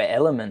there were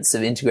elements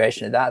of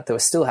integration of that were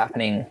still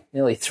happening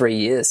nearly 3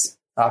 years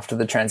after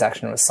the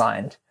transaction was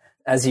signed.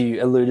 As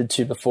you alluded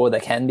to before, there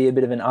can be a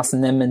bit of an us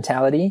and them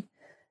mentality,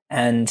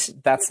 and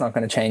that's not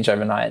going to change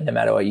overnight no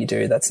matter what you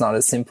do. That's not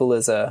as simple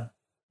as a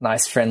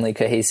nice, friendly,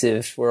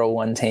 cohesive, we're all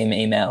one team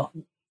email.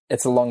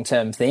 It's a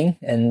long-term thing,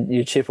 and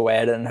you chip away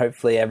at it, and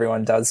hopefully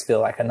everyone does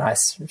feel like a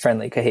nice,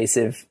 friendly,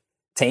 cohesive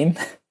team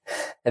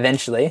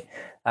eventually.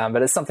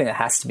 But it's something that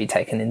has to be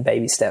taken in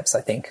baby steps,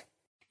 I think.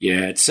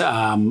 Yeah, it's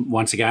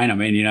once again, I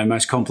mean,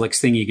 most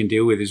complex thing you can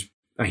deal with is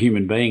a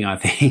human being, I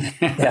think.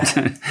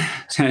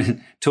 Yeah.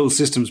 Tool,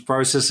 systems,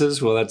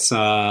 processes. Well, that's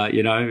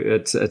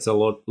it's a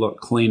lot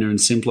cleaner and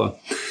simpler.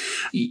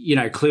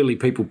 Clearly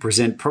people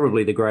present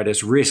probably the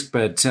greatest risk,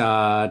 but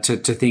to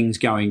things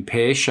going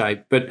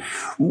pear-shaped. But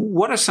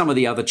what are some of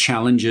the other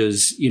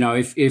challenges?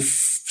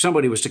 If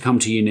somebody was to come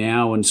to you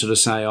now and sort of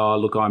say, "Oh,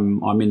 look,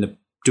 I'm in the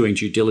doing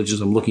due diligence.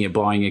 I'm looking at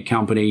buying a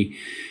company."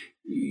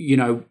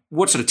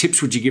 What sort of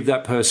tips would you give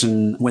that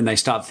person when they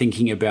start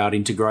thinking about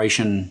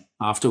integration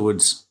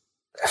afterwards?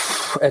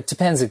 It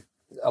depends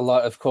a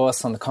lot, of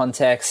course, on the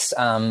context.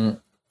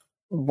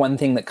 One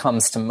thing that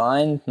comes to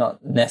mind,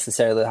 not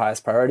necessarily the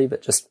highest priority,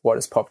 but just what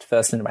has popped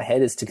first into my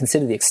head, is to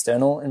consider the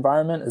external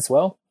environment as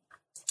well.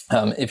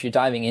 If you're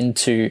diving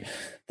into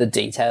the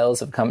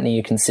details of a company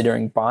you're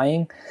considering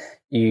buying,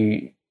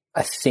 you,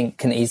 I think,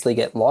 can easily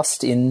get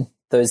lost in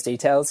those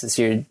details as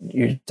you're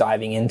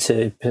diving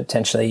into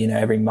potentially,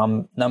 every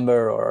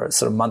number or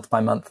sort of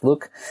month-by-month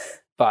look.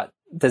 But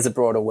there's a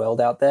broader world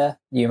out there.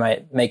 You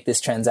might make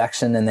this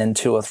transaction and then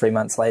 2 or 3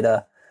 months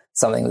later,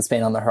 something that's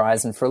been on the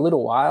horizon for a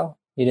little while,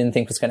 you didn't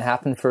think was going to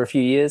happen for a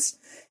few years,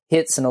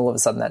 hits, and all of a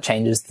sudden that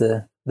changes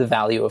the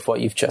value of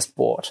what you've just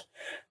bought.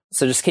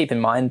 So just keep in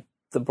mind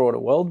the broader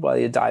world while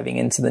you're diving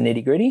into the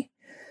nitty-gritty.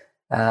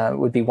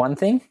 Would be one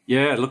thing.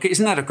 Yeah, look,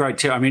 isn't that a great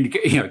tip? I mean,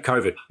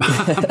 COVID.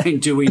 I mean,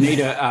 do we need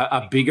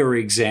a bigger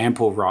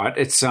example, right?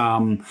 It's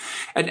and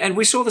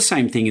we saw the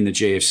same thing in the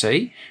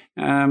GFC.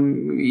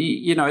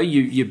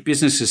 Your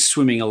business is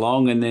swimming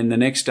along, and then the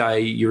next day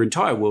your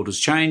entire world has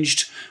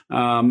changed.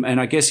 And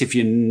I guess if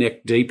you're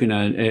neck deep in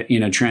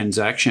a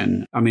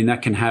transaction, I mean,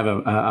 that can have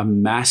a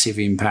massive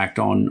impact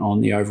on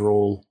the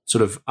overall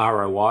sort of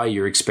ROI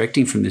you're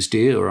expecting from this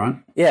deal, right?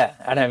 Yeah,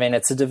 and I mean,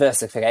 it's a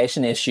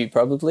diversification issue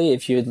probably.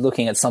 If you're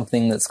looking at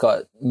something that's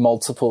got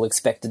multiple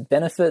expected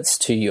benefits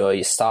to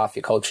your staff,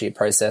 your culture, your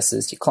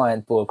processes, your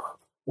client book,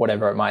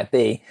 whatever it might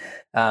be,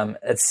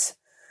 it's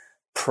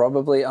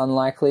probably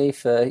unlikely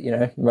for,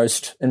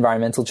 most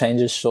environmental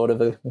changes short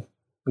of a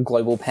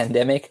global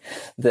pandemic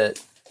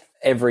that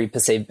every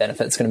perceived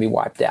benefit is going to be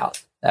wiped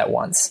out at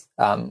once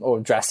or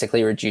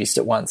drastically reduced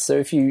at once. So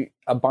if you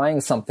are buying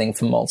something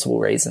for multiple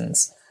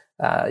reasons,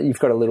 you've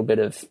got a little bit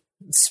of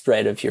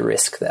spread of your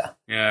risk there.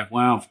 Yeah,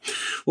 wow.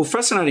 Well,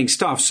 fascinating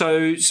stuff.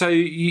 So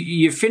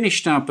you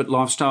finished up at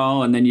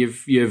Lifestyle, and then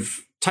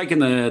you've taken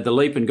the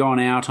leap and gone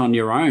out on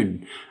your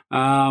own.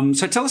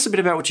 So tell us a bit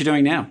about what you're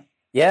doing now.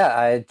 Yeah,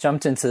 I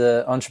jumped into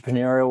the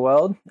entrepreneurial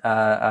world.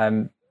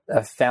 I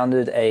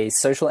founded a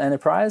social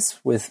enterprise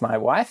with my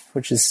wife,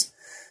 which has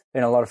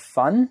been a lot of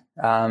fun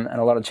and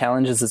a lot of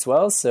challenges as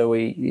well. So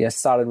we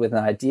started with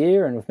an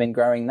idea, and we've been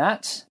growing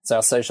that. So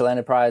our social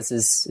enterprise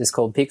is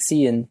called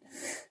Pixie, and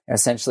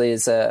essentially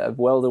is a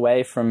world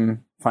away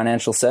from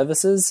financial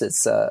services.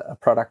 It's a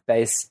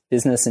product-based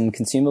business and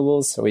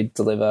consumables. So we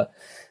deliver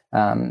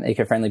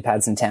eco-friendly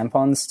pads and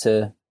tampons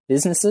to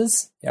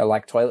businesses,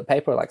 like toilet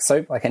paper, like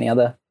soap, like any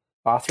other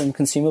bathroom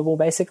consumable,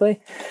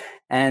 basically.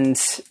 And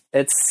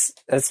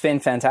it's been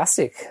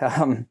fantastic.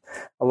 A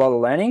lot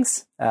of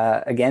learnings,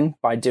 again,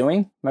 by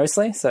doing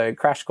mostly. So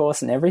crash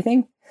course and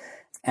everything.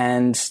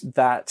 And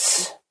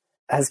that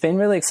has been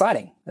really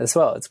exciting as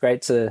well. It's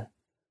great to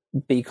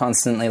be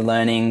constantly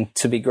learning,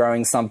 to be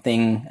growing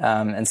something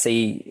and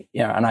see,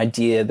 an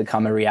idea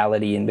become a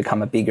reality and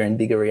become a bigger and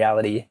bigger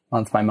reality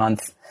month by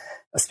month,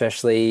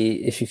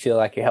 especially if you feel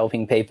like you're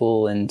helping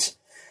people and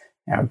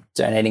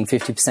donating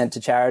 50% to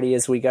charity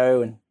as we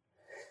go. And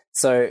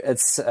so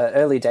it's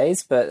early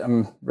days, but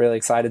I'm really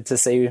excited to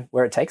see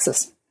where it takes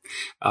us.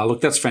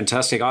 Look, that's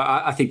fantastic.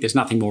 I think there's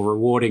nothing more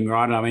rewarding,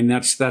 right? I mean,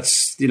 that's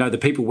the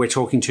people we're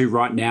talking to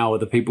right now are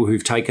the people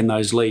who've taken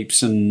those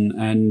leaps, and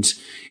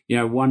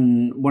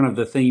one of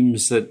the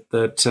themes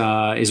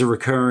that is a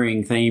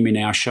recurring theme in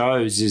our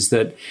shows is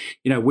that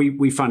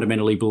we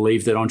fundamentally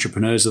believe that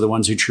entrepreneurs are the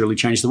ones who truly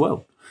change the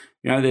world.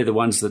 They're the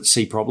ones that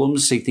see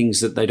problems, see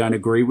things that they don't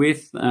agree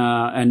with,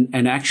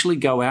 and actually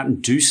go out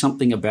and do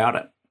something about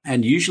it.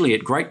 And usually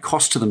at great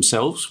cost to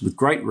themselves, with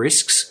great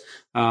risks.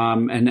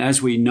 And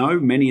as we know,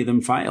 many of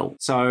them fail.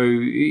 So,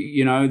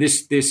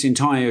 this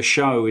entire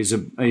show is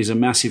a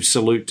massive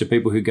salute to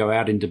people who go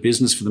out into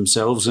business for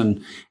themselves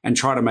and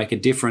try to make a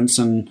difference.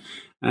 And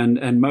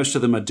most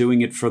of them are doing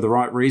it for the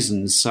right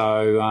reasons.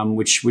 So,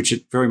 which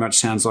it very much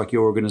sounds like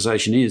your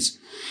organization is.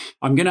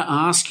 I'm going to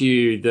ask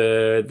you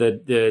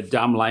the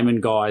dumb layman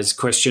guy's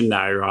question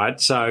now,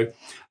 right? So,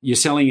 you're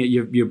selling it.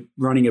 You're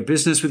running a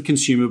business with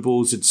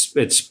consumables.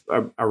 It's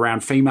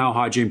around female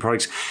hygiene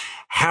products.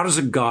 How does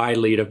a guy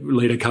lead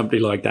a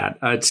company like that?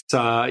 It's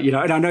and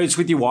I know it's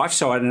with your wife,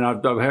 so I don't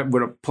know. We're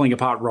not pulling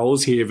apart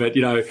roles here, but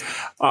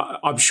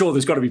I'm sure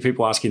there's got to be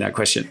people asking that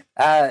question.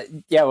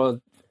 Yeah,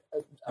 well,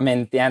 I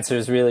mean, the answer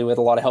is really with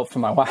a lot of help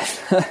from my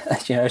wife.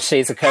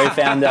 She's a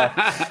co-founder.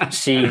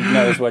 She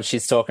knows what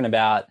she's talking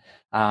about.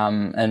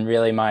 And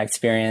really my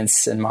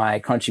experience and my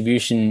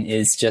contribution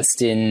is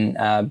just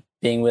in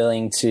being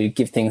willing to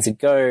give things a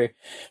go,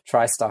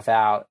 try stuff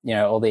out,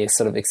 all the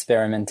sort of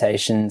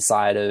experimentation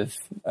side of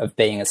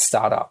being a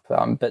startup.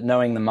 But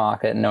knowing the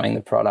market and knowing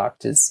the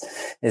product is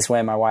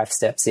where my wife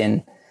steps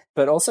in.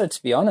 But also,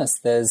 to be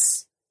honest,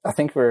 I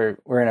think we're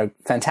in a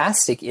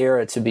fantastic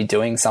era to be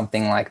doing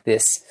something like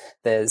this.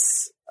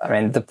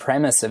 The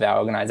premise of our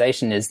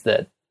organization is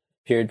that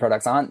period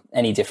products aren't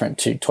any different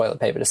to toilet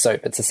paper to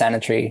soap. It's a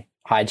sanitary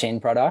hygiene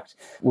product.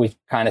 We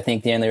kind of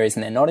think the only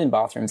reason they're not in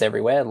bathrooms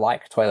everywhere,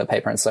 like toilet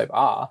paper and soap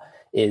are,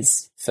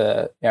 is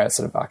for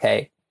sort of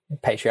archaic,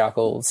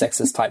 patriarchal,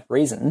 sexist type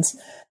reasons,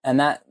 and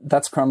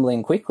that's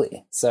crumbling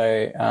quickly.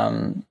 So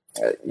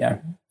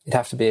you'd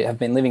have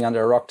been living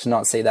under a rock to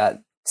not see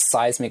that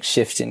seismic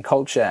shift in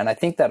culture, and I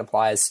think that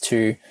applies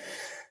to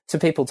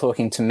people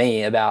talking to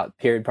me about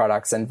period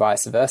products and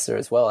vice versa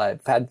as well.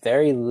 I've had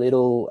very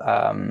little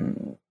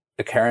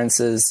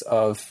occurrences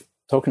of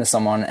talking to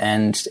someone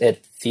and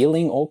it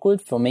feeling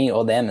awkward for me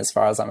or them, as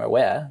far as I'm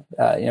aware.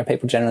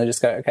 People generally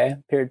just go, okay,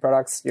 period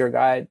products, you're a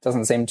guy, it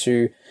doesn't seem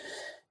to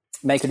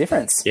make a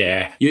difference.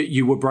 Yeah,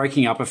 you were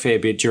breaking up a fair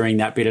bit during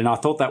that bit, and I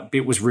thought that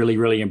bit was really,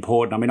 really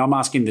important. I mean, I'm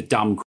asking the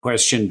dumb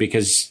question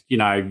because,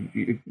 you're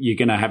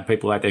going to have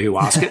people out there who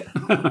ask it.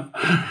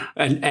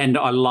 and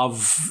I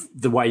love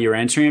the way you're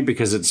answering it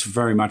because it's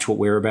very much what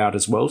we're about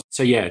as well.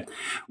 So, yeah,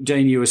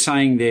 Dean, you were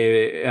saying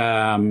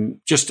there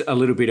just a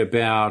little bit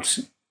about,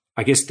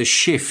 I guess, the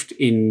shift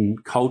in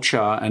culture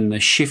and the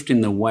shift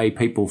in the way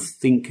people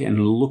think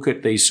and look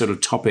at these sort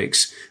of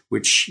topics,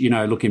 which,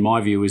 look, in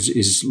my view,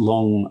 is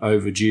long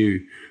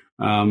overdue.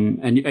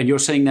 And you're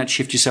seeing that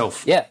shift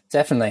yourself. Yeah,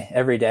 definitely,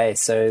 every day.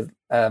 So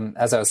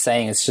as I was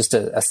saying, it's just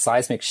a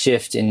seismic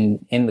shift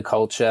in the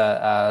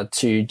culture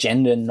to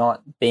gender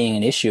not being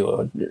an issue,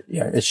 or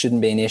it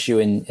shouldn't be an issue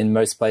in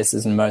most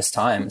places and most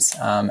times.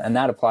 And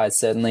that applies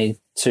certainly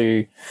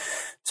to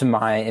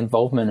my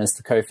involvement as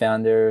the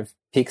co-founder of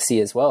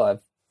Pixie as well.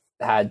 I've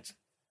had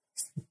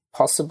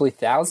possibly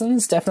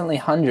thousands, definitely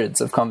hundreds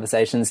of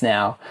conversations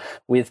now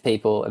with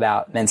people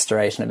about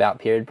menstruation, about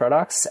period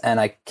products, and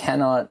I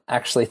cannot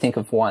actually think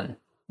of one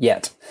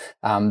yet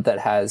that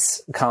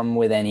has come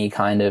with any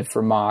kind of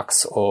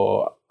remarks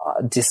or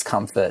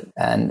discomfort.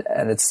 And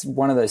it's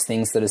one of those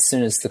things that as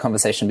soon as the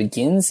conversation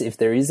begins, if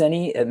there is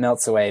any, it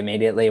melts away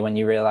immediately when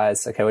you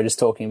realize, okay, we're just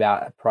talking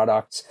about a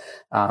product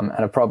and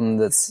a problem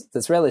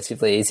that's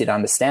relatively easy to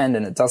understand,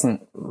 and it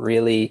doesn't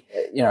really,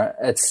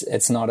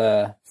 it's not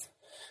a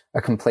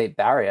complete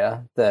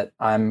barrier that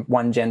I'm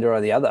one gender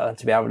or the other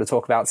to be able to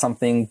talk about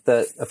something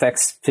that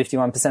affects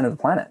 51% of the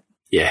planet.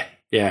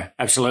 Yeah,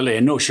 absolutely.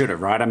 And nor should it,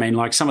 right? I mean,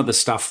 like some of the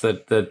stuff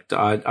that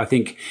I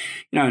think,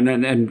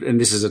 and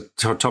this is a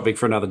topic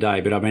for another day,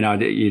 but I mean,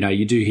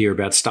 you do hear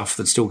about stuff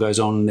that still goes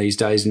on these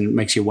days and it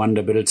makes you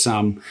wonder, but it's,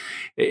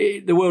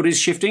 the world is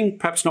shifting,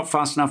 perhaps not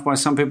fast enough by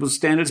some people's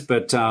standards,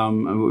 but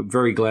we're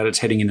very glad it's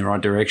heading in the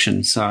right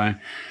direction.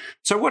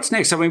 So what's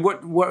next? I mean,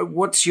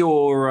 what's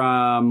your,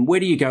 where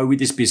do you go with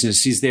this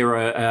business? Is there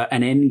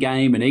an end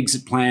game, an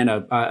exit plan,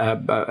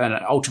 an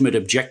ultimate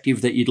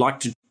objective that you'd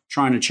like to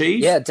try and achieve?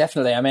 Yeah,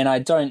 definitely. I mean, I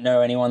don't know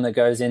anyone that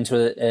goes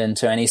into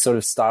any sort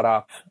of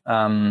startup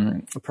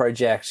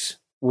project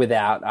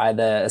without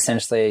either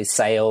essentially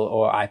sale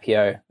or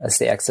IPO as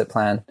the exit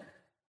plan,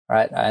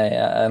 right?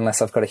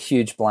 Unless I've got a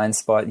huge blind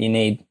spot, you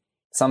need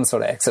some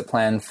sort of exit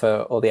plan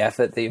for all the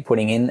effort that you're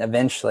putting in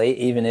eventually,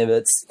 even if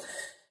it's,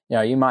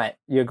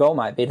 your goal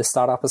might be to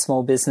start up a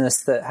small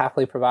business that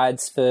happily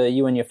provides for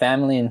you and your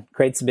family and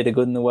creates a bit of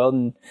good in the world,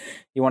 and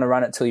you want to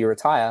run it till you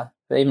retire.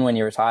 But even when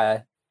you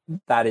retire,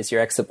 that is your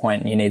exit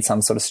point, and you need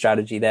some sort of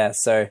strategy there.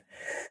 So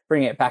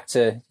bringing it back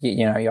to,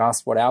 you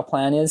asked what our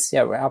plan is.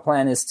 Yeah, our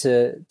plan is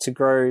to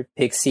grow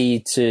Pixie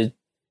to,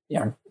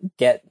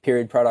 get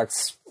period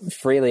products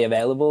freely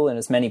available in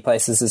as many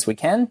places as we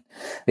can,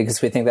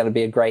 because we think that'll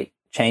be a great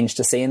change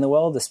to see in the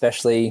world,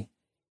 especially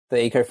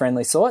the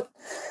eco-friendly sort.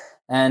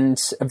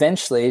 And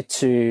eventually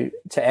to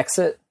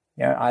exit,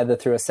 either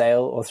through a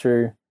sale or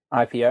through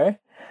IPO.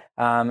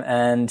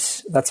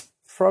 And that's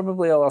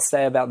probably all I'll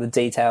say about the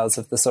details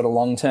of the sort of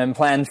long-term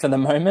plan for the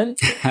moment.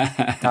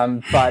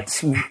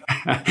 But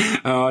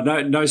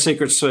no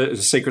secret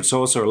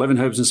sauce or 11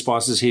 herbs and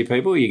spices here,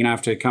 people. You're going to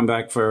have to come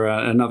back for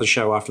another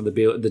show after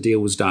the deal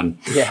was done.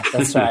 Yeah,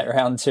 that's right,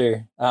 round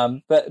two.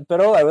 But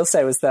all I will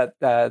say was that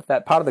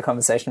that part of the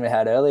conversation we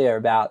had earlier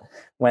about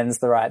when's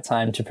the right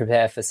time to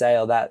prepare for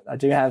sale, that I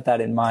do have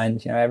that in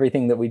mind.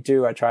 Everything that we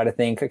do, I try to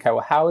think, okay, well,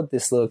 how would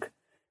this look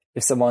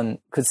if someone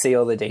could see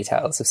all the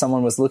details? If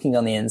someone was looking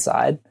on the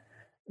inside,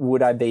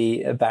 would I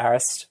be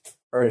embarrassed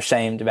or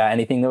ashamed about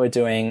anything that we're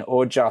doing,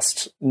 or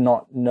just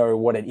not know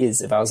what it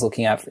is if I was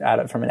looking at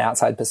it from an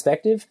outside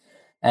perspective,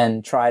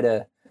 and try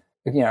to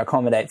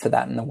accommodate for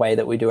that in the way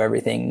that we do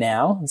everything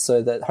now,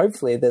 so that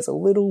hopefully there's a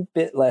little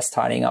bit less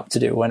tidying up to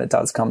do when it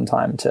does come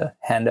time to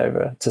hand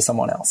over to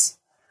someone else.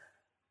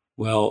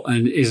 Well,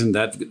 and isn't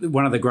that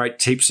one of the great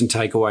tips and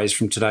takeaways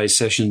from today's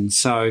session?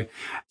 So,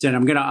 Jen,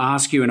 I'm going to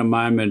ask you in a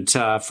moment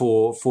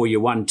for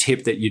your one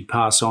tip that you'd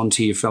pass on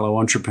to your fellow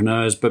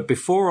entrepreneurs. But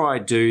before I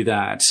do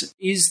that,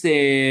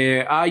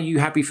 are you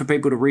happy for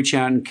people to reach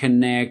out and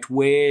connect?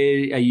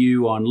 Where are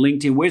you on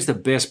LinkedIn? Where's the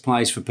best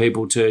place for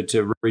people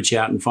to reach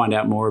out and find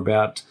out more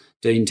about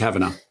Dean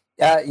Taverner?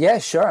 Yeah,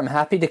 sure. I'm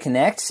happy to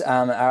connect.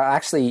 I'll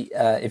actually,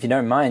 if you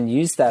don't mind,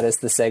 use that as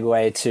the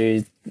segue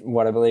to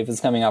what I believe is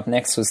coming up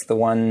next. Was the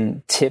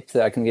one tip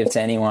that I can give to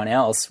anyone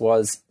else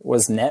was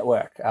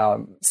network.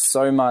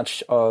 So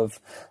much of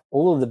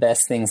all of the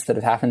best things that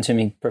have happened to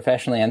me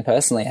professionally and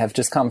personally have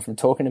just come from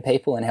talking to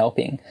people and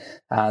helping.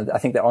 I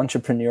think the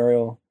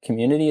entrepreneurial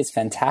community is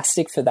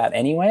fantastic for that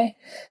anyway.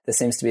 There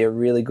seems to be a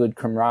really good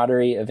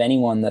camaraderie of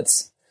anyone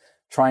that's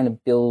trying to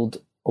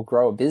build or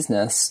grow a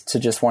business to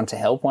just want to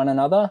help one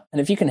another.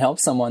 And if you can help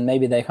someone,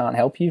 maybe they can't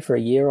help you for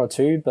a year or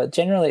two, but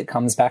generally it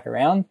comes back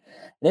around.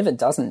 And if it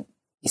doesn't,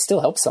 you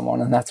still help someone,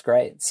 and that's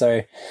great.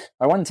 So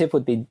my one tip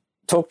would be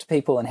talk to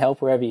people and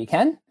help wherever you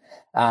can.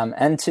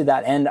 And to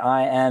that end,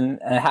 I am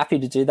happy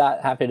to do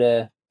that, happy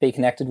to be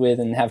connected with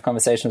and have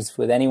conversations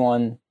with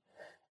anyone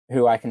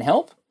who I can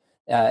help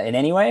in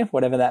any way,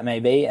 whatever that may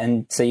be.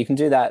 And so you can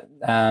do that.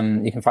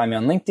 You can find me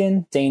on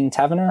LinkedIn, Dean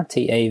Taverner,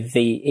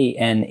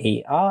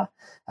 Tavener.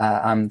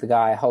 I'm the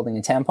guy holding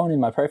a tampon in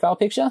my profile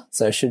picture,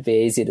 so it should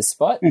be easy to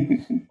spot.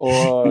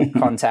 Or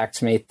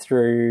contact me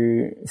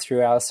through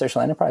our social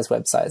enterprise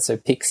website, so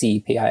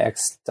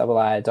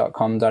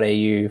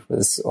pixii.com.au,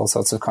 with all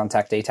sorts of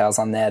contact details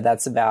on there.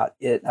 That's about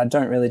it. I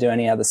don't really do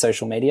any other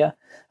social media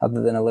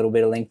other than a little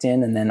bit of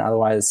LinkedIn, and then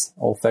otherwise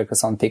I'll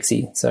focus on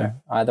Pixie. So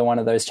either one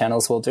of those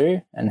channels will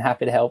do, and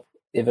happy to help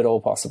if at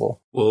all possible.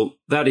 Well,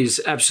 that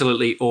is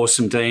absolutely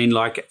awesome, Dean.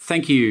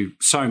 Thank you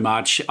so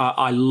much.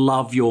 I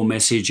love your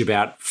message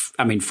about,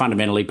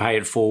 fundamentally pay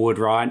it forward,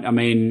 right?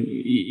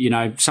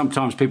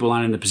 Sometimes people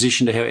aren't in the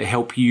position to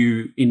help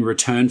you in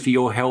return for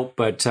your help,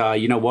 but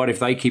you know what? If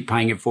they keep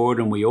paying it forward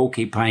and we all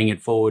keep paying it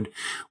forward,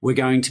 we're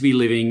going to be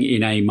living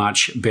in a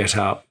much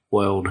better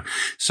world.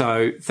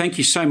 So thank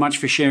you so much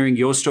for sharing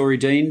your story,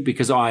 Dean,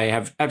 because I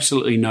have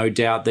absolutely no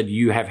doubt that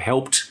you have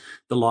helped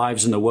the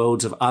lives and the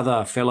worlds of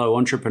other fellow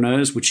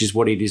entrepreneurs, which is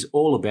what it is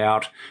all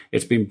about.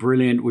 It's been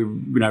brilliant. We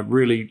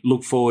really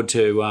look forward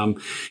to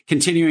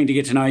continuing to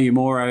get to know you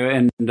more,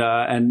 and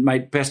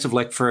mate, best of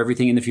luck for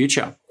everything in the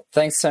future.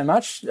 Thanks so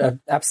much. I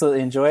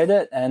absolutely enjoyed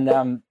it,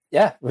 and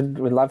would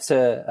love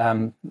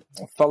to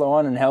follow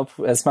on and help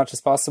as much as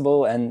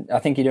possible. And I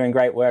think you're doing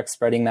great work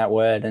spreading that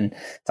word and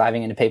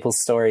diving into people's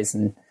stories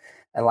and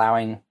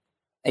allowing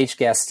each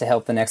guest to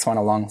help the next one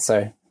along.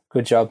 So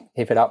good job.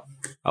 Keep it up.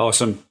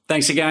 Awesome.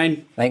 Thanks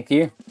again. Thank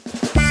you.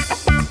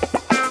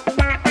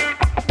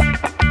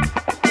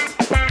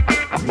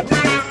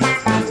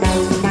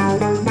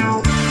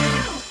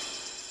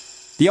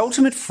 The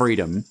ultimate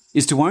freedom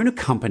is to own a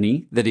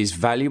company that is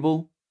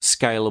valuable,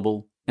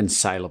 scalable, and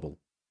saleable.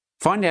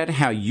 Find out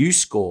how you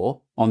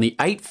score on the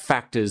 8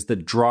 factors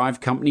that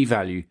drive company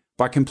value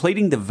by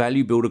completing the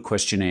Value Builder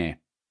questionnaire.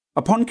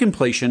 Upon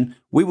completion,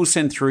 we will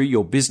send through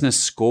your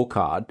business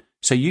scorecard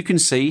so you can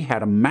see how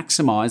to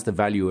maximize the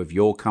value of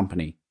your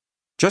company.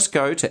 Just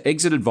go to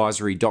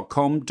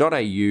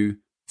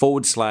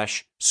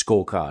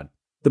exitadvisory.com.au/scorecard.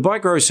 The Buy,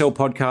 Grow, Sell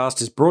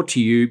podcast is brought to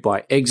you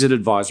by Exit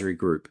Advisory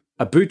Group,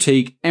 a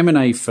boutique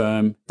M&A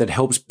firm that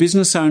helps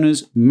business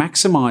owners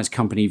maximize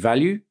company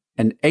value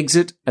and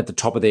exit at the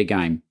top of their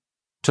game.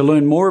 To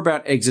learn more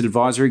about Exit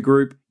Advisory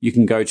Group, you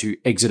can go to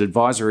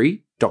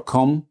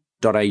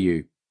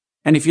exitadvisory.com.au.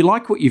 And if you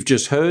like what you've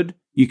just heard,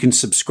 you can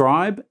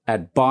subscribe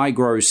at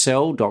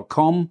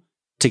buygrowsell.com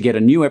to get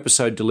a new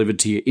episode delivered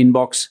to your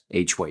inbox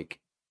each week.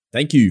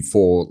 Thank you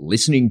for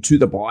listening to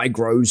the Buy,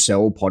 Grow,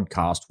 Sell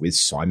podcast with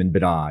Simon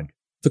Bedard.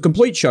 For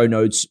complete show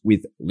notes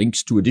with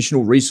links to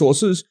additional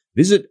resources,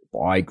 visit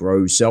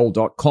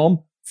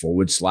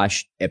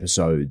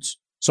buygrowsell.com/episodes.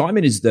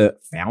 Simon is the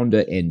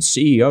founder and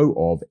CEO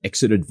of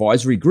Exit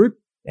Advisory Group,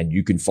 and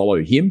you can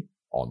follow him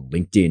on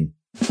LinkedIn.